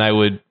WNBA, and I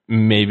would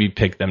maybe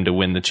pick them to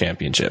win the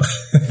championship.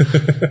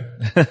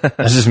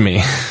 That's just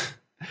me.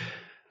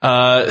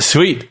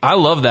 Sweet. I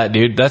love that,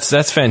 dude.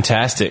 That's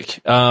fantastic.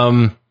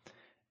 I've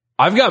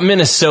got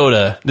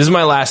Minnesota. This is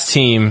my last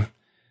team.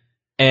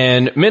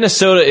 And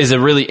Minnesota is a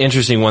really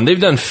interesting one. They've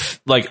done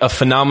like a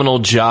phenomenal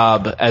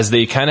job as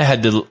they kind of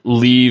had to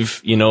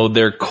leave,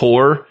 their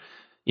core,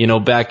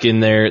 back in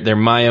their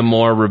Maya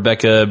Moore,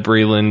 Rebecca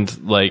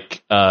Breland,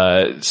 like,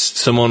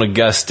 Simone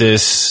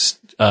Augustus,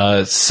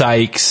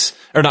 Sykes,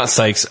 or not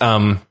Sykes.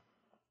 Why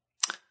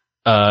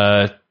am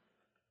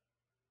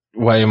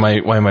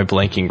I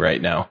blanking right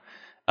now?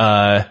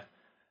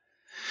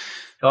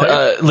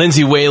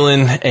 Lindsay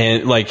Whalen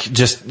and like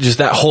just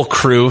that whole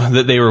crew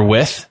that they were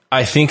with.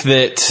 I think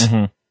that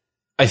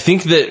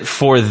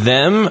for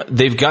them,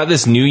 they've got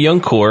this new young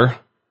core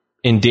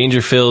in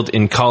Dangerfield,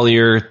 in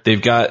Collier.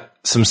 They've got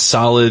some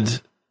solid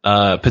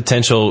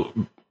potential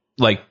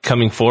like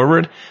coming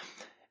forward.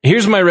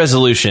 Here's my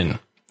resolution.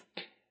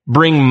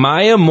 Bring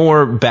Maya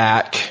Moore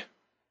back ...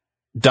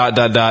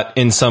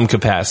 in some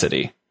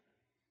capacity.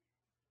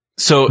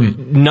 So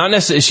not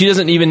necessarily, she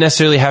doesn't even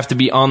necessarily have to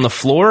be on the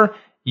floor.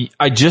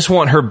 I just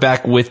want her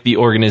back with the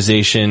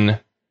organization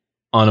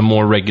on a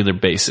more regular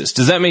basis.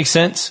 Does that make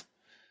sense?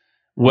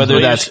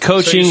 Whether that's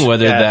coaching,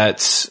 whether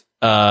that's,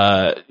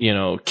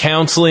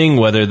 counseling,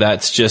 whether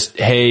that's just,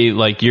 hey,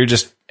 like you're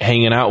just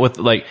hanging out with,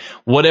 like,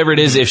 whatever it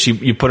is, if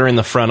you put her in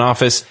the front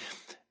office,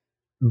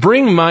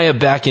 bring Maya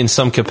back in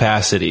some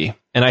capacity.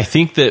 And I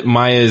think that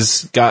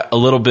Maya's got a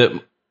little bit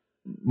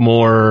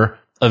more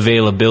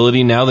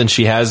availability now than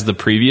she has the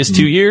previous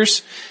 2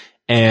 years.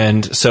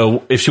 And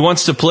so if she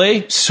wants to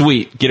play,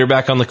 sweet, get her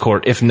back on the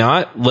court. If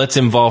not, let's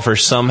involve her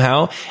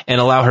somehow and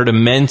allow her to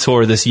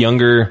mentor this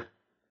younger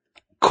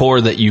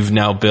core that you've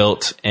now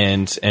built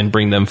and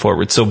bring them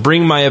forward. So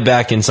bring Maya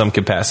back in some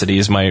capacity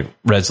is my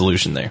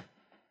resolution there.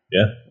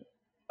 Yeah.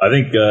 I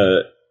think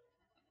the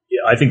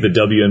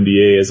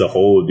WNBA as a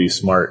whole would be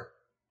smart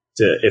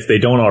to, if they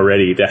don't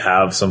already, to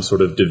have some sort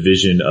of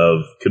division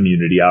of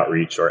community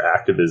outreach or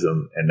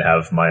activism and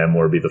have Maya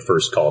Moore be the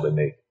first call to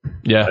make.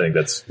 Yeah. I think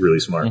that's really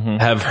smart.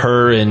 Have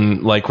her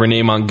and like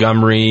Renee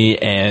Montgomery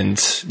and,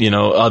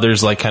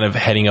 others like kind of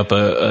heading up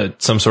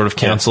some sort of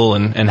council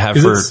and have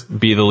her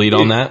be the lead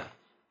on that.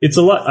 It's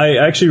a lot.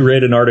 I actually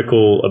read an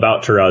article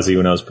about Taurasi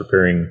when I was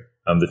preparing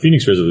the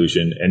Phoenix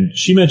resolution, and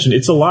she mentioned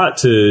it's a lot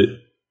to,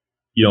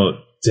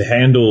 to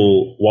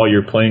handle while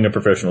you're playing a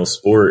professional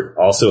sport,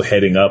 also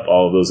heading up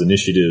all of those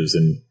initiatives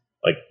and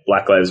like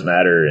Black Lives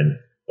Matter and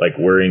like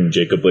wearing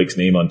Jacob Blake's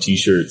name on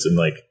t-shirts and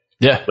like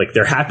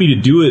they're happy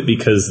to do it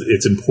because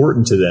it's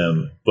important to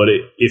them. But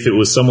if it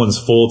was someone's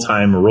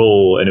full-time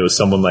role and it was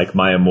someone like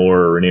Maya Moore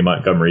or Renee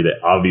Montgomery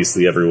that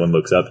obviously everyone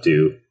looks up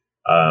to,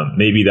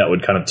 maybe that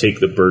would kind of take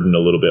the burden a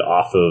little bit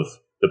off of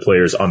the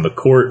players on the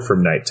court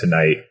from night to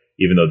night,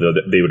 even though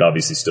they would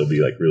obviously still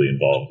be like really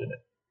involved in it.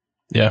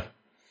 Yeah.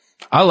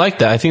 I like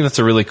that. I think that's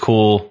a really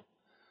cool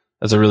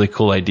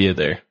idea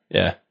there.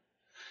 Yeah.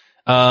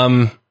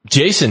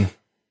 Jason,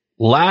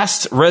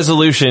 last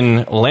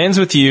resolution lands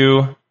with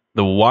you,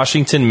 the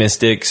Washington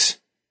Mystics.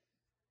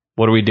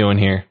 What are we doing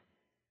here?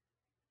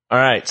 All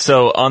right.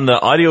 So on the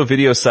audio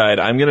video side,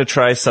 I'm going to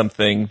try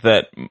something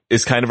that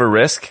is kind of a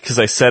risk because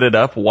I set it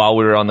up while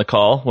we were on the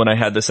call when I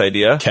had this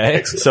idea.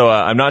 Okay. So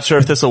I'm not sure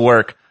if this will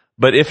work,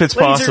 but if it's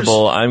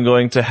possible, I'm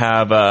going to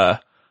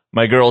have,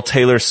 my girl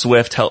Taylor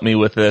Swift help me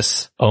with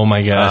this. Oh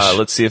my gosh.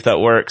 Let's see if that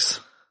works.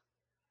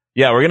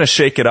 Yeah, we're going to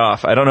shake it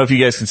off. I don't know if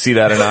you guys can see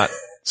that or not.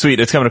 Sweet.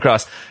 It's coming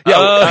across.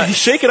 Yeah.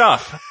 Shake it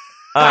off.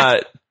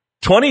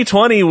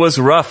 2020 was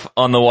rough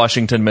on the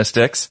Washington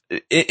Mystics.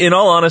 In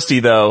all honesty,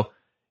 though,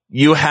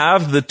 you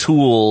have the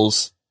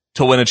tools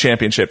to win a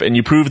championship, and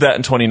you proved that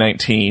in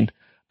 2019.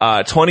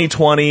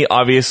 2020,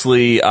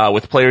 obviously,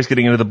 with players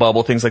getting into the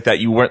bubble, things like that,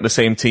 you weren't the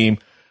same team.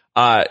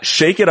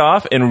 Shake it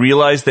off and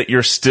realize that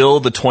you're still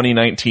the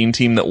 2019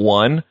 team that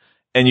won,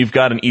 and you've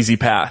got an easy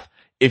path.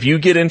 If you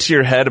get into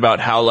your head about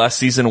how last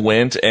season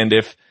went, and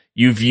if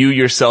you view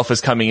yourself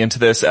as coming into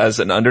this as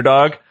an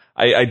underdog,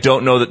 I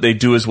don't know that they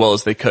do as well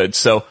as they could.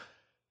 So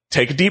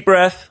take a deep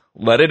breath,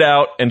 let it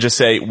out, and just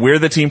say, we're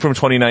the team from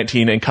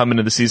 2019 and come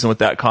into the season with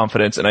that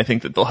confidence. And I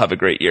think that they'll have a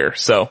great year.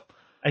 So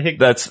I think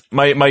that's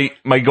my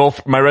goal.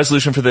 My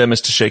resolution for them is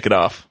to shake it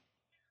off.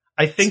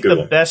 I think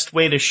the best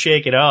way to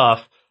shake it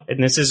off,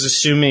 and this is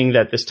assuming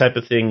that this type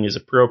of thing is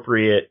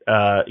appropriate,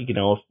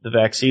 if the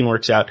vaccine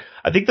works out,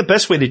 I think the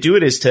best way to do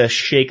it is to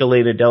shake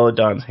Elena Delle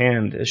Donne's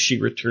hand as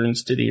she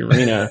returns to the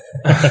arena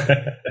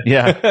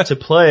to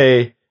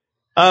play.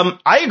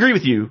 I agree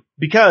with you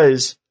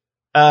because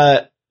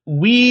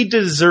we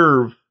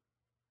deserve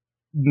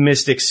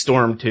Mystic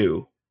Storm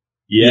 2.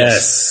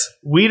 Yes.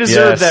 We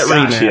deserve that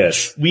rematch.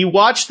 Yes. We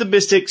watched the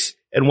Mystics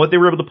and what they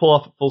were able to pull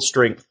off at full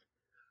strength.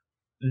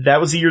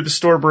 That was the year the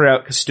Storm were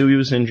out because Stewie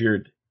was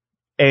injured.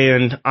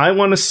 And I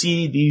want to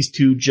see these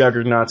two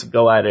juggernauts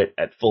go at it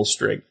at full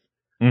strength.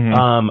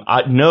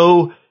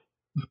 Mm-hmm.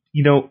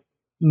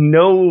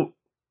 No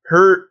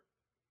hurt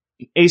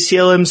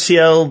ACL,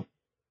 MCL,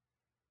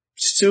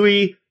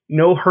 Stewie,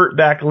 no hurt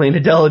back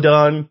Elena Delle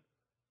Donne.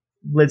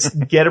 Let's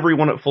get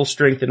everyone at full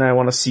strength, and I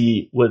want to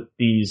see what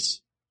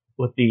these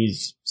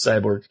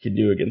cyborgs can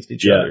do against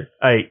each other.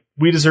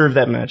 We deserve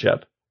that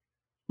matchup.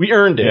 We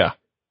earned it. Yeah.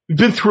 We've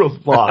been through a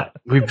lot.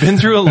 We've been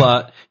through a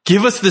lot.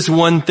 Give us this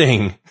one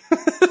thing.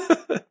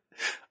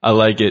 I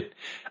like it.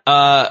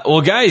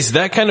 Well, guys,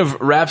 that kind of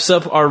wraps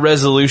up our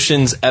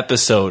resolutions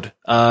episode.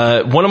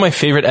 One of my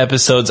favorite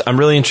episodes. I'm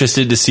really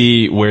interested to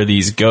see where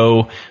these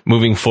go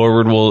moving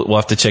forward. We'll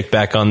have to check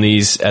back on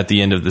these at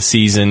the end of the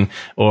season,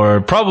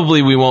 or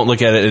probably we won't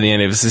look at it at the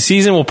end of the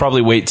season. We'll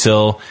probably wait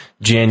till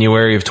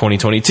January of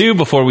 2022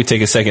 before we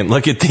take a second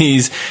look at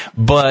these.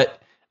 But,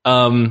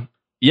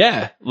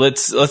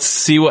 let's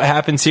see what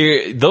happens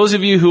here. Those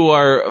of you who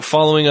are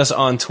following us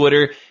on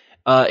Twitter,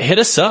 hit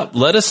us up.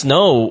 Let us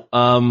know.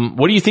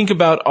 What do you think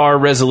about our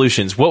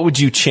resolutions? What would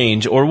you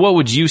change, or what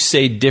would you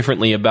say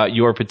differently about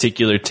your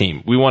particular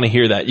team? We want to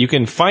hear that. You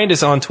can find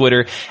us on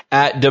Twitter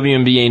at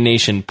WNBA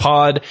Nation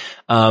Pod.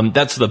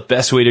 That's the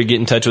best way to get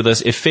in touch with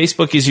us. If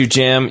Facebook is your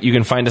jam, you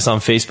can find us on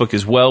Facebook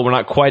as well. We're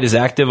not quite as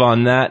active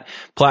on that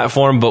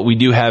platform, but we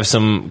do have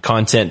some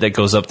content that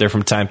goes up there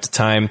from time to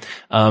time.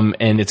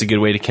 And it's a good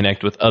way to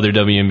connect with other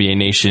WNBA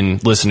Nation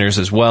listeners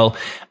as well.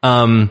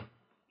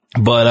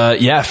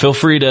 Feel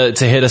free to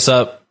hit us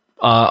up,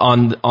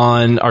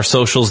 on our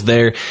socials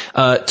there.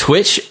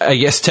 Twitch, I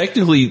guess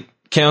technically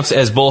counts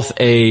as both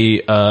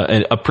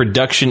a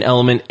production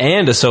element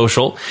and a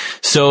social.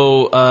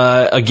 So,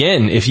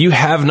 again, if you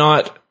have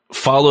not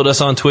followed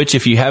us on Twitch,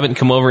 if you haven't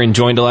come over and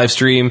joined a live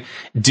stream,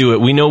 do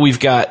it. We know we've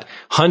got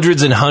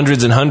hundreds and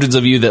hundreds and hundreds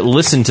of you that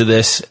listen to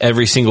this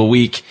every single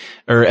week,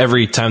 or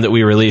every time that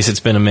we release. It's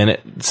been a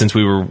minute since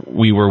we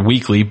were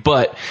weekly,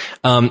 but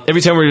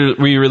every time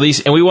we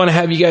release, and we want to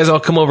have you guys all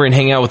come over and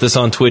hang out with us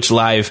on Twitch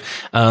live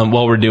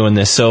while we're doing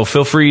this. So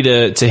feel free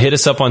to hit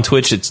us up on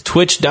Twitch. It's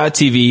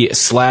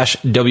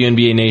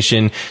twitch.tv/WNBA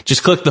Nation.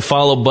 Just click the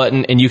follow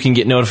button and you can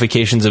get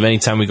notifications of any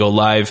time we go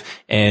live,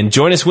 and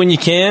join us when you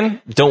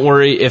can. Don't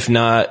worry if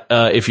not,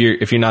 if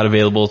you're not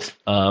available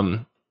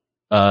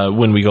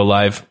when we go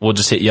live, we'll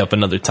just hit you up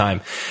another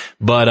time.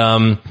 But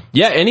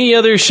any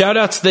other shout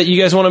outs that you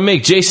guys want to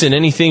make? Jason,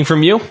 anything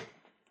from you?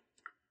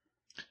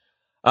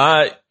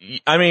 I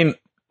mean,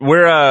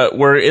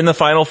 we're in the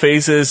final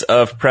phases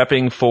of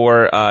prepping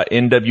for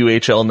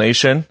NWHL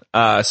Nation.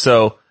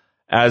 So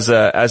as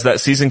that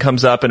season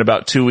comes up in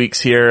about 2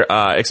 weeks here,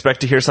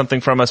 expect to hear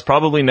something from us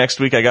probably next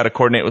week. I got to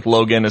coordinate with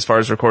Logan as far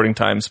as recording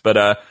times,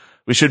 but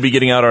we should be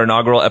getting out our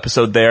inaugural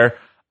episode there.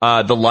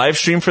 The live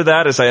stream for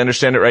that, as I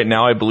understand it right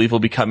now, I believe will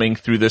be coming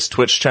through this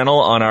Twitch channel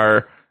on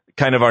our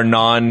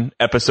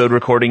non-episode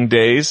recording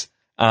days.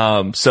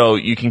 So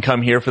you can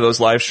come here for those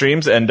live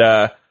streams, and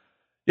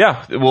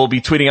we'll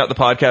be tweeting out the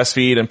podcast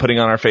feed and putting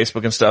on our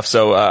Facebook and stuff.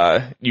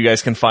 So you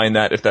guys can find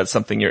that if that's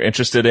something you're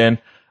interested in.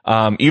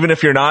 Even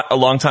if you're not a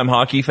longtime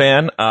hockey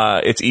fan,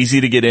 it's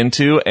easy to get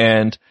into,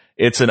 and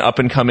it's an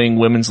up-and-coming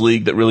women's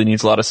league that really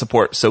needs a lot of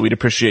support. So we'd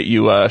appreciate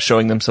you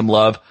showing them some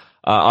love,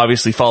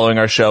 obviously following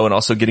our show and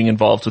also getting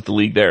involved with the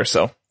league there.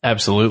 So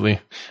absolutely.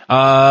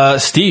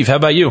 Steve, how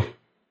about you?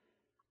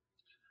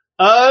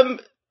 Kind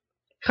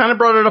of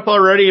brought it up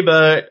already,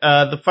 but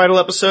the final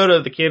episode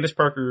of the Candace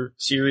Parker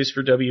series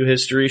for W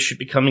History should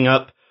be coming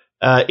up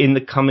in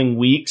the coming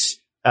weeks.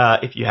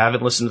 If you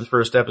haven't listened to the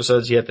first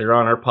episodes yet, they're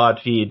on our pod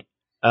feed.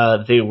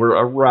 They were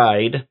a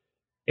ride,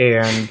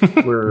 and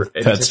we're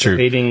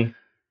anticipating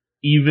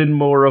even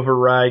more of a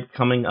ride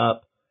coming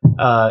up.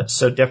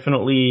 So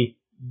definitely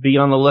be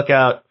on the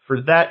lookout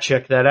for that.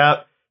 Check that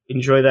out.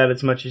 Enjoy that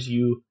as much as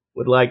you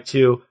would like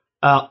to.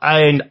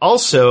 And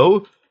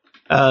also,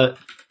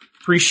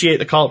 appreciate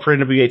the call for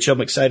NWHL.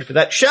 I'm excited for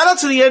that. Shout out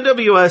to the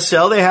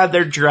NWSL. They had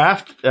their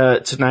draft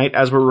tonight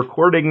as we're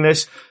recording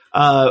this.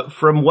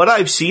 From what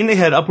I've seen, they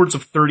had upwards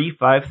of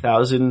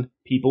 35,000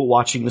 people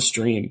watching the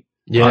stream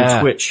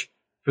on Twitch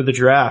for the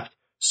draft.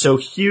 So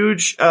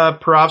huge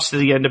props to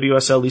the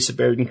NWSL, Lisa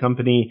Baird and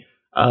company.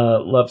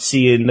 Love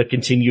seeing the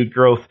continued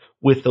growth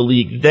with the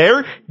league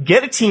there.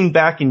 Get a team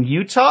back in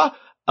Utah.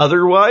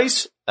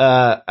 Otherwise,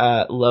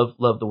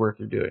 love the work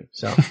they're doing.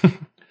 So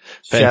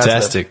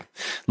fantastic.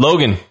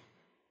 Logan.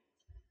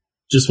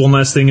 Just one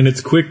last thing, and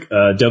it's quick.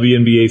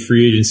 WNBA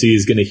free agency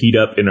is going to heat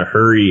up in a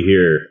hurry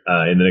here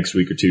in the next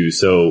week or two.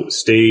 So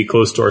stay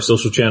close to our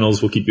social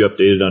channels. We'll keep you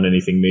updated on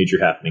anything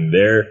major happening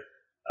there.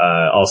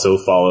 Also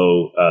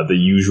follow the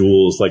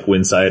usuals like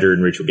Winsider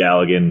and Rachel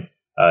Galligan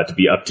to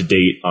be up to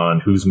date on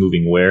who's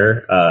moving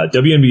where.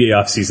 WNBA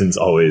off season's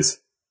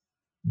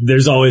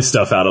there's always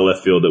stuff out of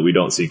left field that we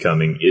don't see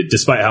coming.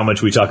 Despite how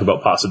much we talk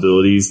about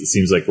possibilities, it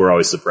seems like we're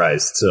always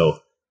surprised. So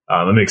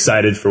I'm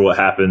excited for what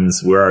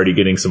happens. We're already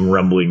getting some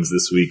rumblings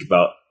this week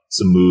about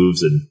some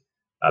moves, and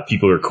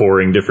people are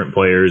coring different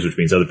players, which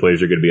means other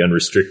players are going to be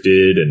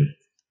unrestricted, and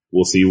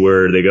we'll see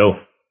where they go.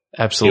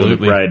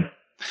 Absolutely.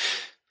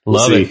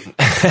 Love it.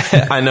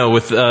 I know.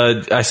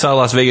 I saw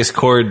Las Vegas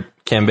cored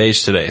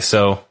Cambage today,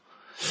 so.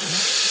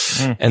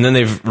 And then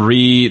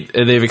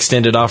they've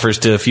extended offers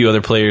to a few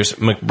other players.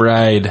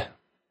 McBride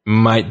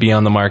might be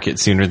on the market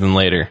sooner than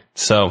later.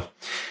 So,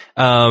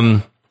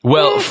 just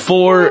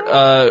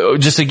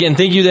again,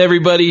 thank you to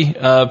everybody.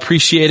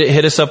 Appreciate it.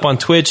 Hit us up on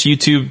Twitch,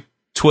 YouTube,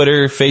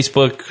 Twitter,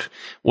 Facebook,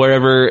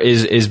 wherever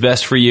is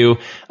best for you.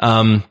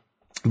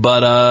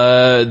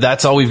 But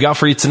that's all we've got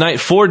for you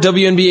tonight. For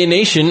WNBA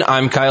Nation,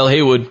 I'm Kyle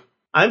Haywood.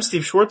 I'm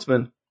Steve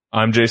Schwartzman.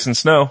 I'm Jason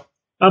Snow.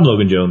 I'm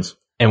Logan Jones.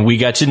 And we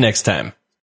got you next time.